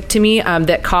toxic to me,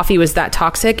 that coffee was that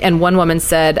toxic. And one woman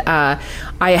said,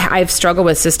 I've struggled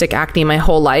with cystic acne my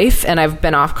whole life, and I've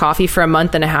been off coffee for a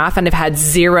month and a half, and I've had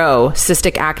 0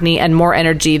 cystic acne and more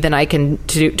energy than I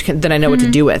know what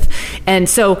to do with. And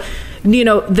so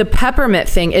the peppermint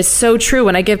thing is so true.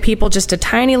 When I give people just a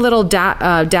tiny little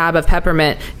dab of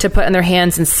peppermint to put in their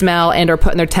hands and smell and or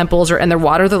put in their temples or in their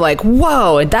water, they're like,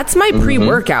 whoa, that's my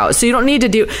pre-workout. So you don't need to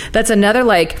do, that's another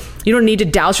you don't need to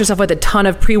douse yourself with a ton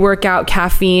of pre-workout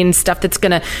caffeine stuff that's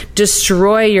going to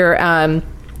destroy your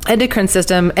endocrine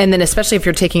system. And then especially if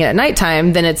you're taking it at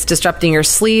nighttime, then it's disrupting your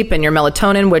sleep and your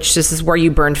melatonin, which this is where you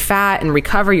burn fat and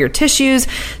recover your tissues.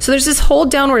 So there's this whole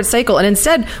downward cycle. And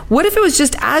instead, what if it was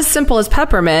just as simple as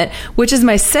peppermint, which is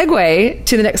my segue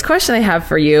to the next question I have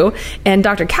for you. And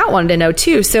Dr. Kat wanted to know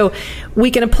too. So we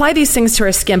can apply these things to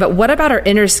our skin, but what about our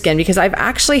inner skin? Because I've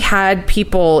actually had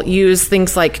people use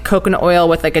things like coconut oil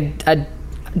with like a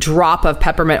drop of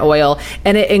peppermint oil,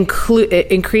 and it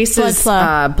increases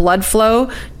blood flow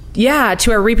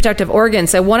to our reproductive organs.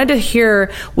 So we wanted to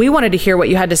hear what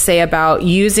you had to say about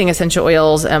using essential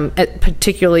oils,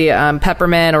 particularly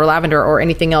peppermint or lavender or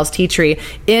anything else, tea tree,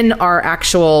 in our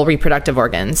actual reproductive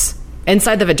organs,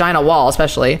 inside the vaginal wall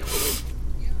especially.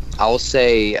 I'll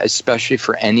say, especially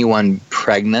for anyone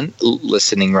pregnant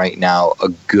listening right now, a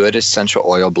good essential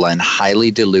oil blend, highly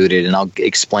diluted, and I'll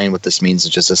explain what this means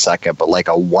in just a second, but like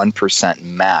a 1%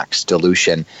 max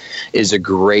dilution is a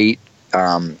great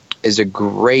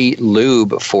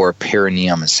lube for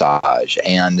perineum massage.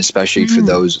 And especially for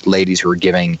those ladies who are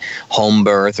giving home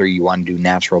birth or you want to do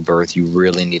natural birth, you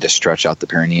really need to stretch out the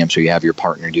perineum. So you have your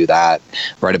partner do that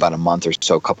right about a month or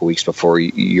so, a couple weeks before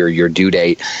your due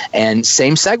date. And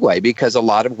same segue, because a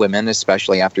lot of women,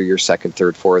 especially after your second,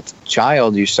 third, fourth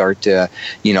child, you start to,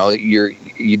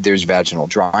 there's vaginal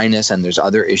dryness and there's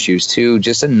other issues too.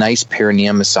 Just a nice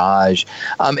perineum massage.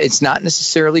 It's not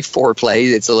necessarily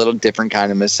foreplay. It's a little different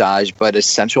kind of massage, but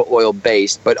essential oil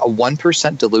based, but a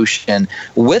 1% dilution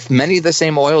with many of the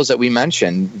same oils that we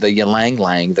mentioned, the ylang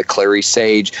ylang, the clary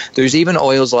sage. There's even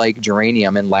oils like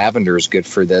geranium, and lavender is good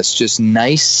for this. Just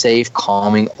nice, safe,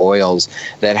 calming oils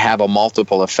that have a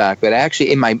multiple effect. But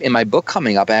actually, in my book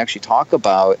coming up, I actually talk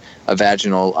about a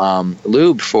vaginal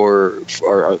lube for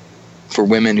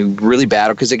women who really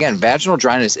battle, because again, vaginal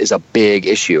dryness is a big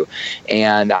issue,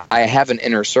 and I have an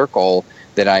inner circle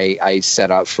that I set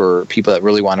up for people that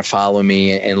really want to follow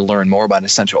me and learn more about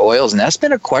essential oils. And that's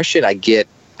been a question I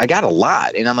got a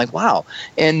lot. And I'm like, wow.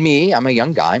 And me, I'm a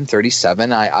young guy, I'm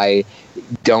 37. I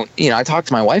don't, I talked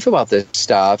to my wife about this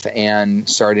stuff and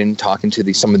started talking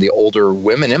to some of the older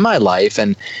women in my life.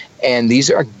 And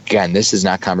these are, again, this is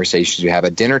not conversations you have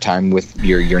at dinner time with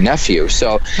your nephew.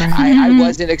 So I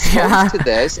wasn't exposed to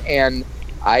this, and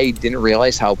I didn't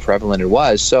realize how prevalent it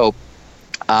was. So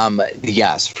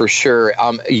yes, for sure.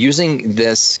 Using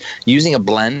a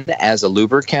blend as a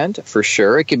lubricant, for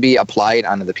sure. It could be applied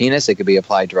onto the penis. It could be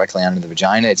applied directly onto the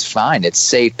vagina. It's fine. It's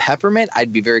safe. Peppermint,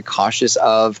 I'd be very cautious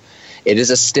of. It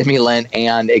is a stimulant,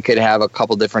 and it could have a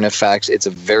couple different effects. It's a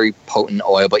very potent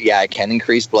oil, but yeah, it can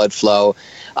increase blood flow.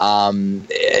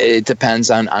 It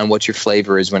depends on what your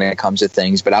flavor is when it comes to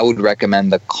things, but I would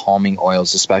recommend the calming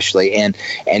oils especially, and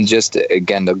just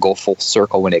again to go full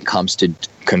circle when it comes to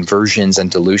conversions and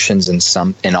dilutions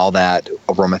and all that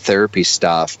aromatherapy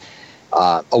stuff.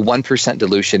 A 1%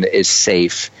 dilution is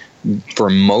safe for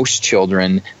most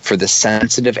children for the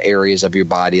sensitive areas of your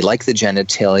body, like the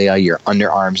genitalia, your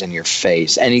underarms, and your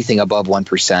face. Anything above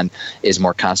 1% is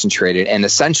more concentrated. And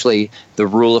essentially, the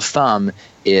rule of thumb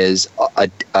is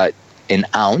an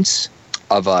ounce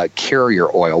of a carrier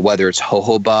oil, whether it's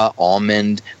jojoba,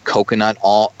 almond, coconut,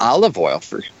 olive oil,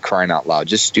 for crying out loud.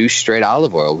 Just do straight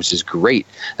olive oil, which is great.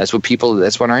 That's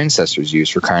what our ancestors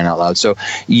used, for crying out loud. So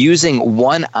using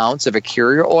 1 ounce of a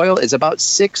carrier oil is about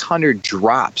 600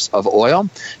 drops of oil.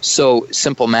 So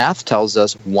simple math tells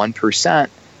us 1%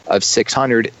 of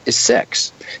 600 is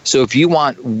 6. So if you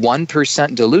want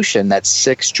 1% dilution, that's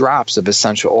 6 drops of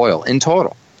essential oil in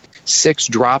total. 6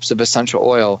 drops of essential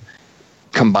oil.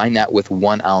 Combine that with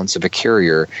 1 ounce of a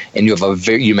carrier, and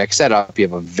you mix that up. You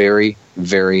have a very,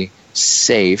 very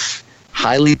safe,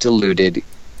 highly diluted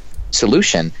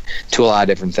solution to a lot of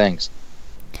different things.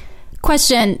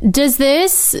 Question: does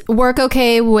this work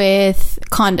okay with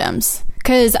condoms?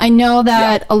 Because I know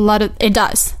that a lot of it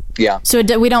does. Yeah. So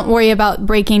we don't worry about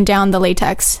breaking down the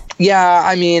latex. Yeah,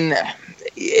 I mean,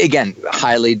 again,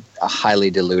 highly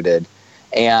diluted.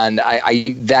 And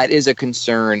that is a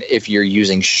concern if you're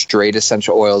using straight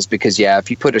essential oils, because if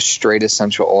you put a straight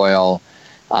essential oil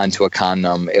onto a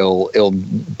condom, it'll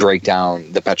break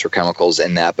down the petrochemicals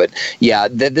in that. But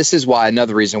this is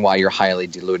another reason why you're highly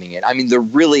diluting it. I mean, there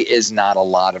really is not a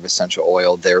lot of essential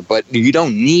oil there, but you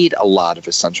don't need a lot of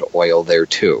essential oil there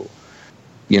too.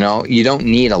 You don't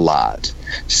need a lot.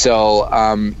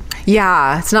 So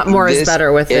Yeah, it's not more is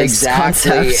better with this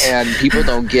exactly concept. And people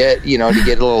don't get, to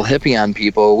get a little hippie on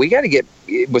people, we got to get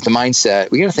with the mindset,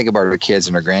 we got to think about our kids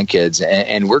and our grandkids,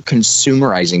 and we're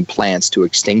consumerizing plants to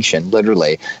extinction,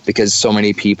 literally, because so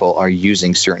many people are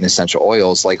using certain essential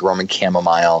oils like Roman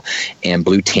chamomile and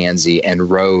blue tansy and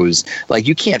rose. Like,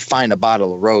 you can't find a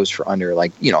bottle of rose for under, a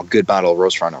good bottle of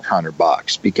rose for under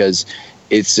 $100 because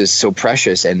it's just so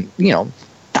precious, and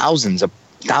thousands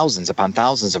upon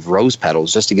thousands of rose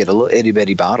petals just to get a little itty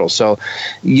bitty bottle. So,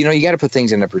 you got to put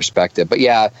things into perspective. But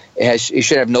yeah, it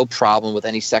should have no problem with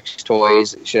any sex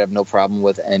toys. It should have no problem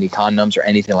with any condoms or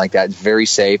anything like that. It's very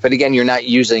safe. But again, you're not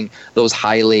using those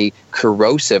highly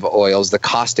corrosive oils, the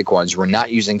caustic ones. We're not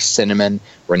using cinnamon.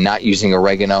 We're not using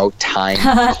oregano,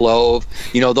 thyme, clove.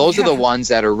 Those are the ones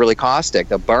that are really caustic,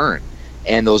 that burn.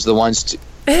 And those are the ones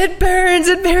it burns.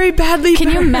 It very badly Can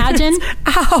burns. you imagine?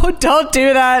 Ow, don't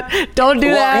do that. Don't do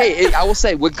that. Hey, I will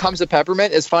say, when it comes to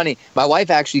peppermint, it's funny. My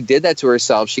wife actually did that to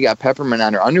herself. She got peppermint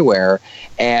on her underwear,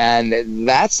 and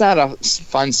that's not a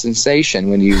fun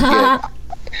sensation when you get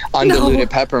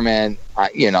undiluted peppermint,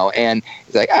 and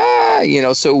it's like,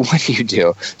 so what do you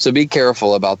do? So be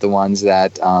careful about the ones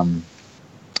that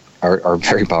are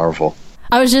very powerful.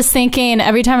 I was just thinking,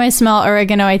 every time I smell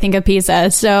oregano, I think of pizza.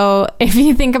 So if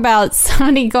you think about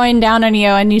somebody going down on you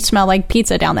and you smell like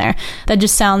pizza down there, that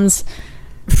just sounds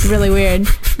really weird.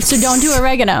 So don't do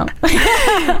oregano.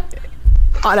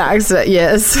 On accident,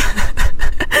 yes.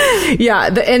 Yeah,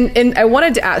 and I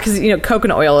wanted to ask, because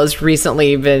coconut oil has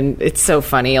recently been, it's so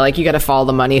funny, like, you got to follow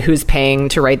the money, who's paying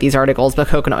to write these articles, but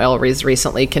coconut oil is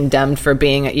recently condemned for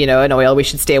being an oil we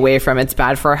should stay away from. It's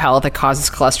bad for our health, it causes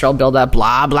cholesterol buildup,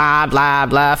 blah blah blah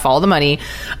blah, follow the money.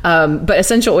 But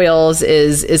essential oils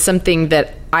is something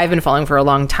that I've been following for a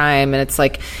long time, and it's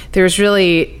like, there's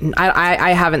really,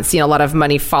 I haven't seen a lot of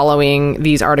money following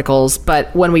these articles,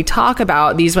 but when we talk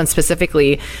about these ones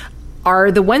specifically,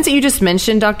 are the ones that you just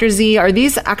mentioned, Dr. Z, are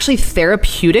these actually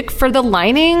therapeutic for the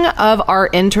lining of our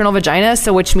internal vagina?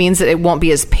 So which means that it won't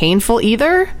be as painful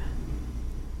either?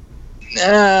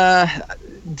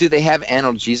 Do they have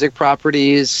analgesic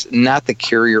properties? Not the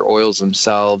carrier oils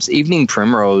themselves. Evening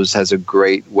primrose has a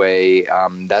great way.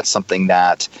 That's something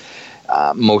that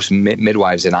most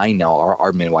midwives that I know,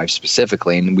 our midwives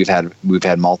specifically, and we've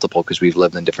had multiple because we've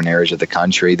lived in different areas of the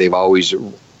country, they've always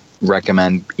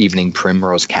recommend evening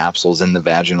primrose capsules in the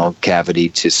vaginal cavity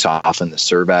to soften the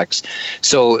cervix.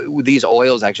 So these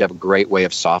oils actually have a great way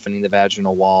of softening the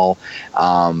vaginal wall,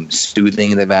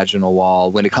 soothing the vaginal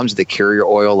wall. When it comes to the carrier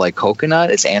oil like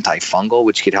coconut, it's antifungal,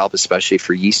 which could help especially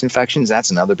for yeast infections. That's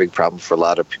another big problem for a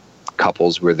lot of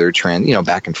couples where they're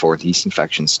back and forth yeast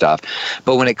infection stuff.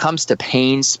 But when it comes to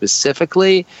pain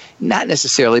specifically, not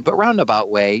necessarily, but roundabout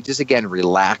way, just again,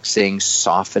 relaxing,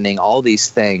 softening, all these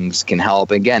things can help.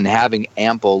 Again, having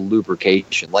ample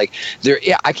lubrication.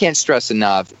 I can't stress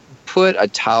enough, put a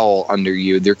towel under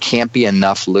you. There can't be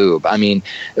enough lube. I mean,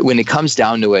 when it comes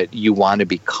down to it, you want to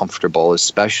be comfortable,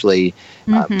 especially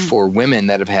for women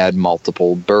that have had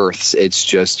multiple births. It's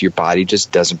just your body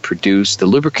just doesn't produce the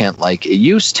lubricant like it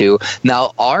used to.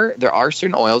 Now, there are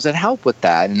certain oils that help with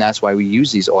that, and that's why we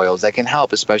use these oils that can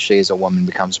help, especially as a woman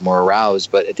becomes more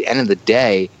aroused. But at the end of the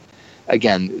day,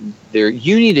 again,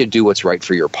 you need to do what's right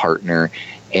for your partner.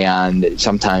 And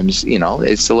sometimes,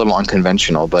 it's a little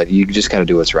unconventional, but you just got to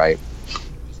do what's right.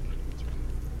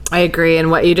 I agree. And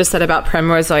what you just said about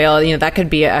primrose oil, that could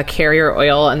be a carrier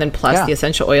oil and then plus the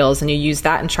essential oils, and you use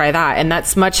that and try that. And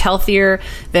that's much healthier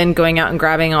than going out and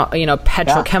grabbing,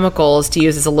 petrochemicals to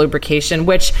use as a lubrication,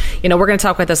 which, we're going to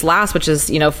talk about this last, which is,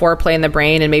 foreplay in the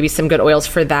brain and maybe some good oils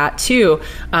for that too.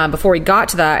 Before we got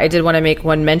to that, I did want to make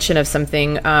one mention of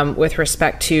something with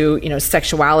respect to,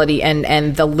 sexuality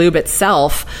and the lube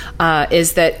itself,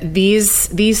 is that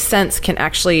these scents can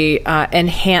actually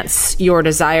enhance your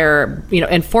desire,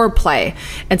 and foreplay.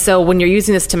 And so when you're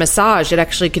using this to massage, it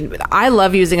actually can, I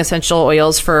love using essential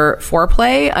oils for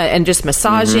foreplay and just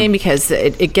massaging because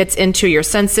it gets into your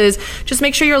senses. Just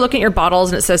make sure you're looking at your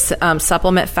bottles and it says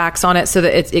supplement facts on it so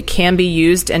that it can be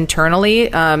used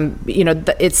internally.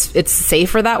 It's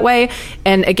safer that way.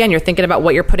 And again, you're thinking about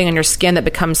what you're putting on your skin that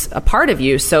becomes a part of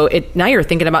you. So now you're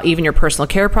thinking about even your personal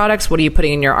care products. What are you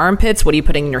putting in your armpits? What are you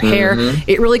putting in your hair?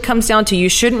 It really comes down to, you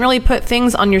shouldn't really put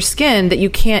things on your skin that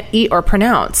you can't eat or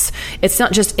pronounce. It's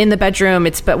not just in the bedroom,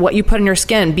 but what you put in your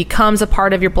skin becomes a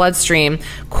part of your bloodstream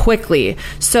quickly.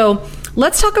 So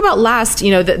let's talk about last,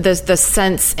 the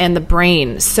scents and the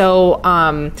brain. So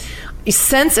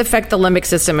scents affect the limbic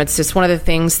system. It's just one of the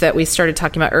things that we started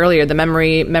talking about earlier, the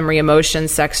memory, emotion,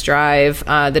 sex drive,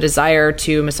 the desire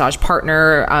to massage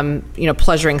partner,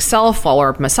 pleasuring self while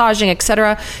we're massaging,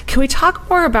 etc. Can we talk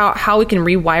more about how we can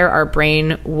rewire our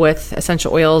brain with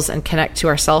essential oils and connect to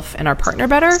ourself and our partner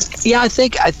better? Yeah, I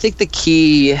think the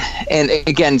key, and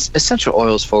again, essential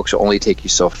oils, folks, will only take you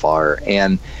so far.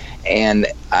 And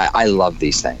I love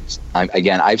these things.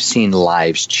 I've seen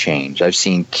lives change. I've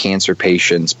seen cancer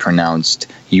patients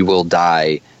pronounced, you will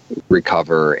die,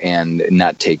 recover, and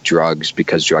not take drugs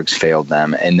because drugs failed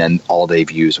them. And then all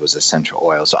they've used was essential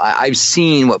oil. So I've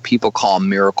seen what people call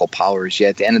miracle powers. Yet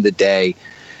at the end of the day,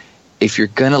 if you're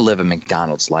going to live a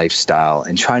McDonald's lifestyle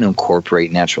and try to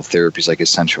incorporate natural therapies like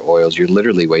essential oils, you're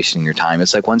literally wasting your time.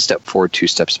 It's like one step forward, two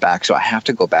steps back. So I have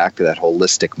to go back to that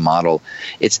holistic model.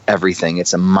 It's everything.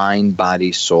 It's a mind,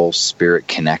 body, soul, spirit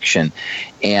connection.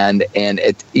 And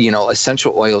it,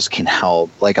 essential oils can help.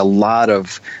 Like a lot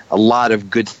of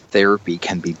good therapy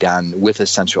can be done with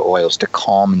essential oils to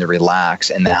calm and to relax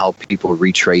and to help people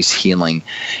retrace healing.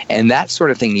 And that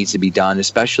sort of thing needs to be done.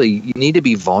 Especially, you need to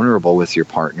be vulnerable with your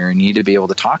partner and you need to be able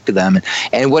to talk to them.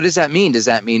 And what does that mean? Does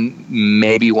that mean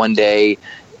maybe one day,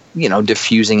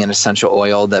 diffusing an essential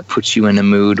oil that puts you in a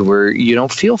mood where you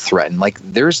don't feel threatened? Like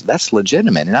that's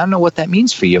legitimate. And I don't know what that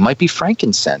means for you. It might be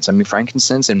frankincense. I mean,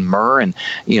 frankincense and myrrh and,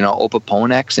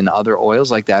 opoponax and other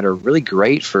oils like that are really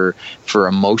great for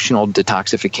emotional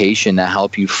detoxification to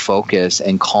help you focus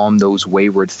and calm those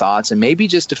wayward thoughts. And maybe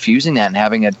just diffusing that and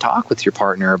having a talk with your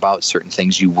partner about certain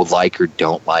things you will like or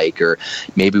don't like, or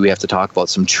maybe we have to talk about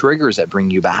some triggers that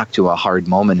bring you back to a hard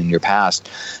moment in your past.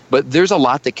 But there's a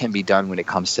lot that can be done when it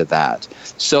comes to that.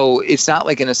 So it's not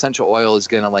like an essential oil is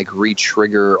going to like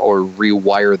re-trigger or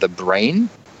rewire the brain,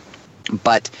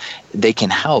 but they can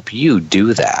help you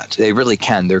do that. They really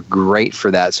can. They're great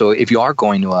for that. So if you are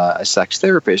going to a sex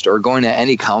therapist or going to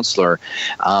any counselor,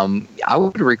 I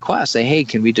would request, say, hey,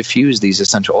 can we diffuse these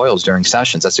essential oils during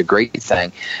sessions? That's a great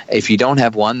thing. If you don't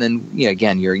have one, then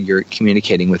again, you're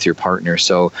communicating with your partner.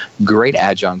 So great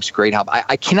adjuncts, great help.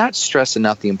 I cannot stress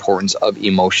enough the importance of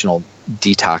emotional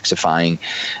detoxifying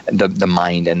the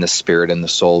mind and the spirit and the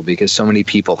soul, because so many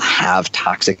people have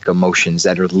toxic emotions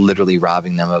that are literally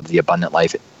robbing them of the abundant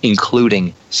life,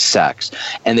 including sex.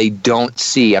 And they don't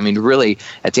see, really,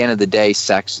 at the end of the day,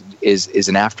 sex is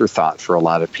an afterthought for a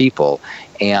lot of people.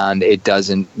 And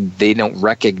they don't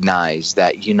recognize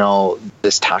that,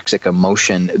 this toxic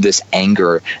emotion, this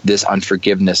anger, this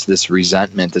unforgiveness, this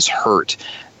resentment, this hurt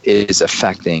is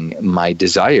affecting my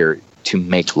desire to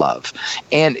make love.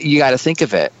 And you got to think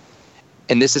of it,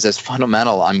 and this is as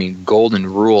fundamental,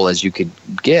 golden rule as you could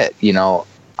get.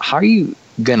 How are you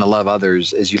going to love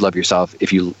others as you love yourself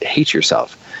if you hate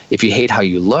yourself? If you hate how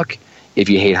you look, if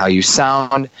you hate how you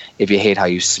sound, if you hate how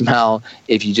you smell,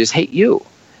 if you just hate you.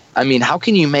 How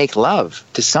can you make love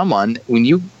to someone when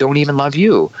you don't even love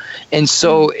you? And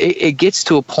so it gets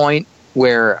to a point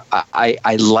where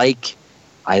I like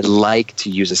to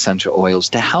use essential oils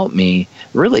to help me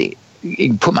really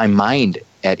put my mind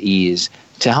at ease,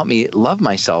 to help me love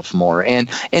myself more. And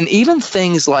even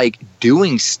things like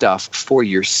doing stuff for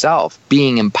yourself,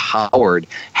 being empowered,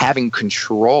 having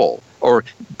control, or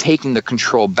taking the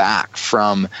control back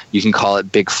from, you can call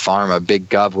it big pharma, big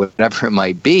gov, whatever it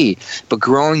might be, but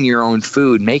growing your own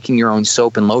food, making your own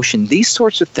soap and lotion, these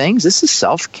sorts of things, this is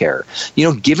self-care.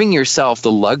 Giving yourself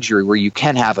the luxury where you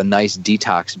can have a nice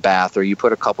detox bath, or you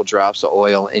put a couple drops of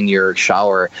oil in your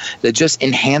shower that just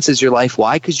enhances your life.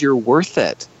 Why? Because you're worth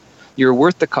it. You're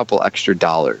worth a couple extra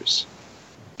dollars.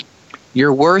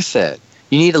 You're worth it.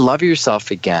 You need to love yourself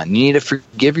again. You need to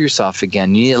forgive yourself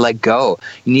again. You need to let go.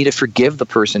 You need to forgive the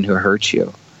person who hurt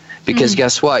you. Because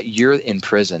guess what? You're in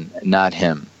prison, not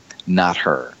him, not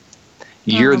her.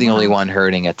 You're the only one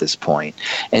hurting at this point.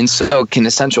 And so can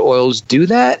essential oils do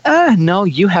that? No,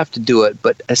 you have to do it.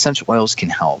 But essential oils can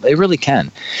help. They really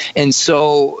can. And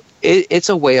so it's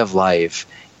a way of life.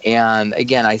 And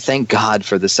again, I thank God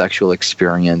for the sexual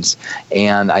experience.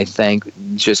 And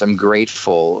I'm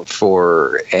grateful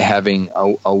for having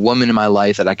a woman in my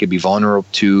life that I could be vulnerable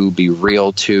to, be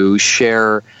real to,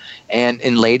 share.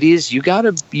 And ladies, you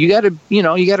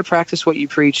gotta practice what you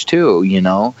preach too.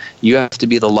 You have to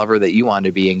be the lover that you want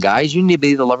to be. And guys, you need to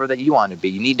be the lover that you want to be.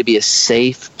 You need to be a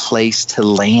safe place to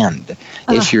land.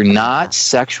 If you're not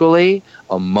sexually,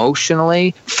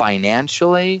 emotionally,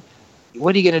 financially,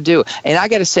 what are you going to do? And I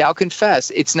got to say, I'll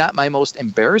confess, it's not my most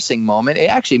embarrassing moment.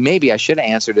 Actually, maybe I should have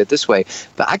answered it this way,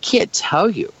 but I can't tell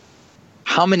you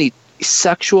how many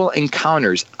sexual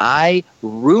encounters I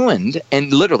ruined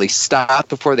and literally stopped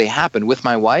before they happened with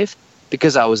my wife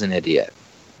because I was an idiot,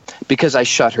 because I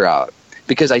shut her out,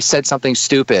 because I said something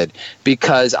stupid,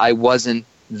 because I wasn't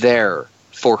there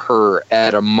for her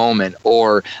at a moment,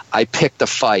 or I picked a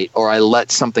fight, or I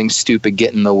let something stupid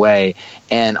get in the way.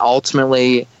 And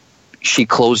ultimately, she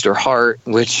closed her heart,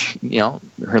 which,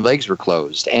 her legs were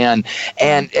closed. And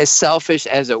as selfish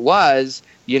as it was,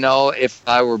 if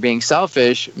I were being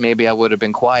selfish, maybe I would have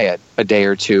been quiet a day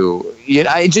or two.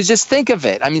 Just think of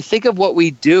it. I mean, think of what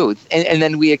we do. And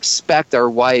then we expect our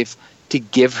wife to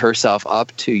give herself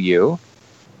up to you.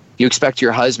 You expect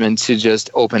your husband to just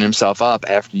open himself up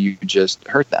after you just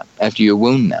hurt them, after you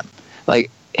wound them. Like,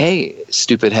 hey,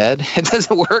 stupid head, it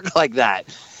doesn't work like that.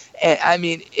 I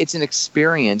mean, it's an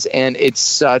experience, and it's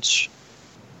such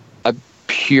a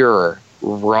pure,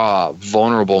 raw,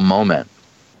 vulnerable moment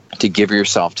to give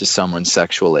yourself to someone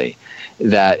sexually,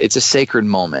 that it's a sacred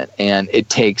moment, and it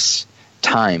takes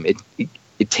time.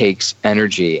 It takes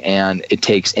energy, and it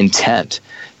takes intent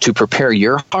to prepare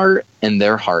your heart and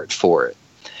their heart for it.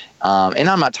 And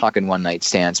I'm not talking one-night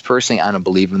stands. Personally, I don't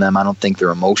believe in them. I don't think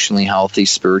they're emotionally healthy,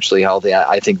 spiritually healthy.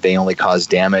 I think they only cause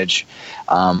damage.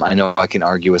 I know I can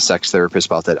argue with sex therapists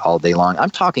about that all day long. I'm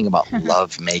talking about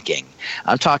love-making.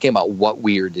 I'm talking about what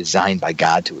we are designed by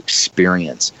God to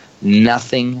experience.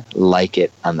 Nothing like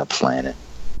it on the planet.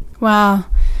 Wow.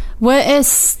 What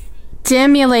is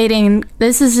stimulating.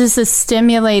 This is just a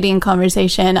stimulating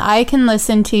conversation. I can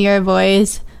listen to your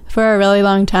voice for a really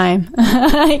long time.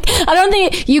 I don't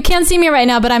think you can't see me right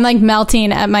now, but I'm like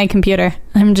melting at my computer.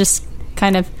 I'm just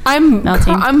kind of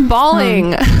melting. I'm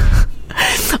bawling.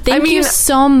 Thank you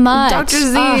so much, Dr.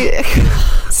 Z.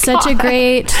 Such a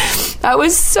great. That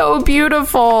was so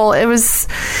beautiful.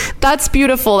 That's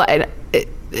beautiful.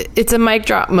 It's a mic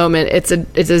drop moment. It's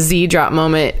a Z drop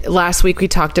moment. Last week we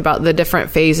talked about the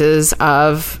different phases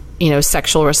of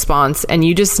sexual response, and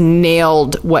you just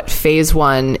nailed what phase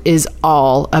 1 is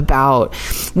all about.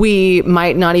 We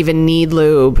might not even need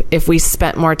lube if we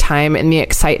spent more time in the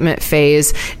excitement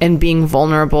phase and being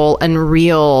vulnerable and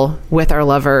real with our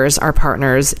lovers, our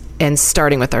partners, and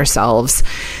starting with ourselves.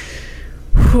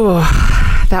 Whew,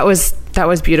 that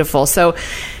was beautiful. So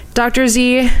Dr.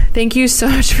 Z, thank you so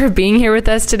much for being here with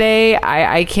us today.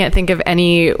 I can't think of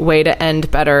any way to end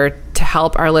better to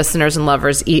help our listeners and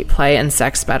lovers eat, play, and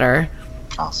sex better.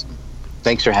 Awesome.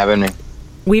 Thanks for having me.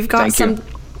 We've got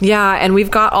and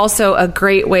we've got also a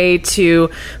great way to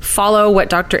follow what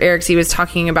Dr. Eric Z was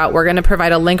talking about. We're going to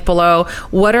provide a link below.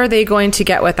 What are they going to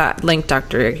get with that link,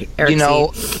 Dr. Eric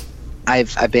Z?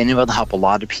 I've been able to help a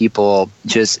lot of people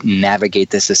just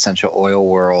navigate this essential oil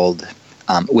world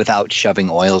without shoving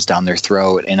oils down their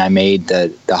throat. And I made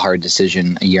the hard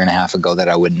decision a year and a half ago that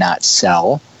I would not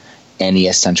sell any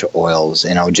essential oils,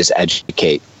 and I would just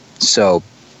educate. So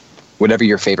whatever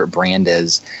your favorite brand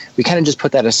is, we kind of just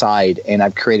put that aside, and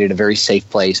I've created a very safe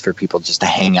place for people just to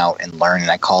hang out and learn,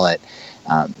 and I call it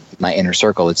my inner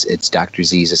circle. It's Dr.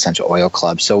 Z's Essential Oil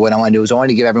Club. So what I want to do is I want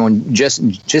to give everyone just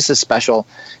a special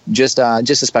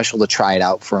to try it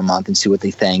out for a month and see what they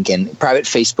think. And private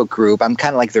Facebook group. I'm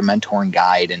kind of like their mentor and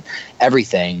guide and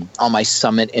everything. All my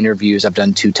summit interviews. I've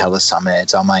done 2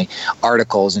 telesummits. All my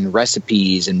articles and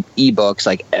recipes and ebooks,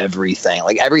 like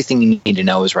everything you need to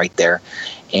know is right there.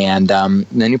 And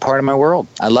then you're part of my world.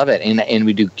 I love it. And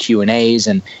we do Q&As,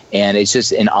 and it's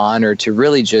just an honor to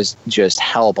really just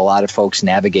help a lot of folks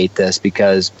navigate this,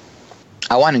 because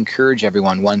I want to encourage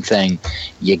everyone one thing: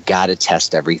 you got to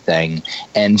test everything.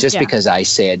 And just because I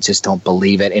say it, just don't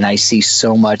believe it. And I see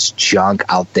so much junk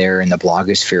out there in the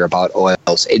blogosphere about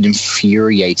oils. It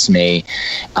infuriates me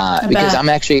because I'm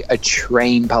actually a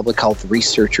trained public health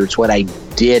researcher. It's what I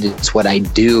did. It's what I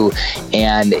do.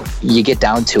 And you get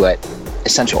down to it.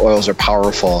 Essential oils are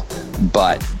powerful,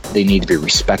 but they need to be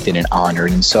respected and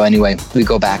honored. And so anyway, we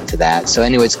go back to that. So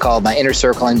anyway, it's called My Inner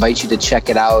Circle. I invite you to check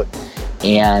it out,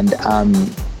 and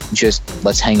just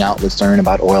let's hang out. Let's learn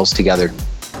about oils together.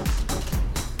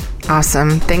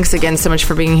 Awesome. Thanks again so much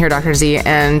for being here, Dr. Z.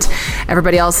 And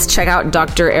everybody else, check out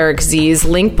Dr. Eric Z's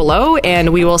link below,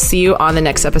 and we will see you on the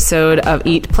next episode of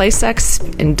Eat, Play, Sex.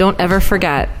 And don't ever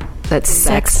forget that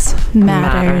sex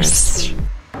matters.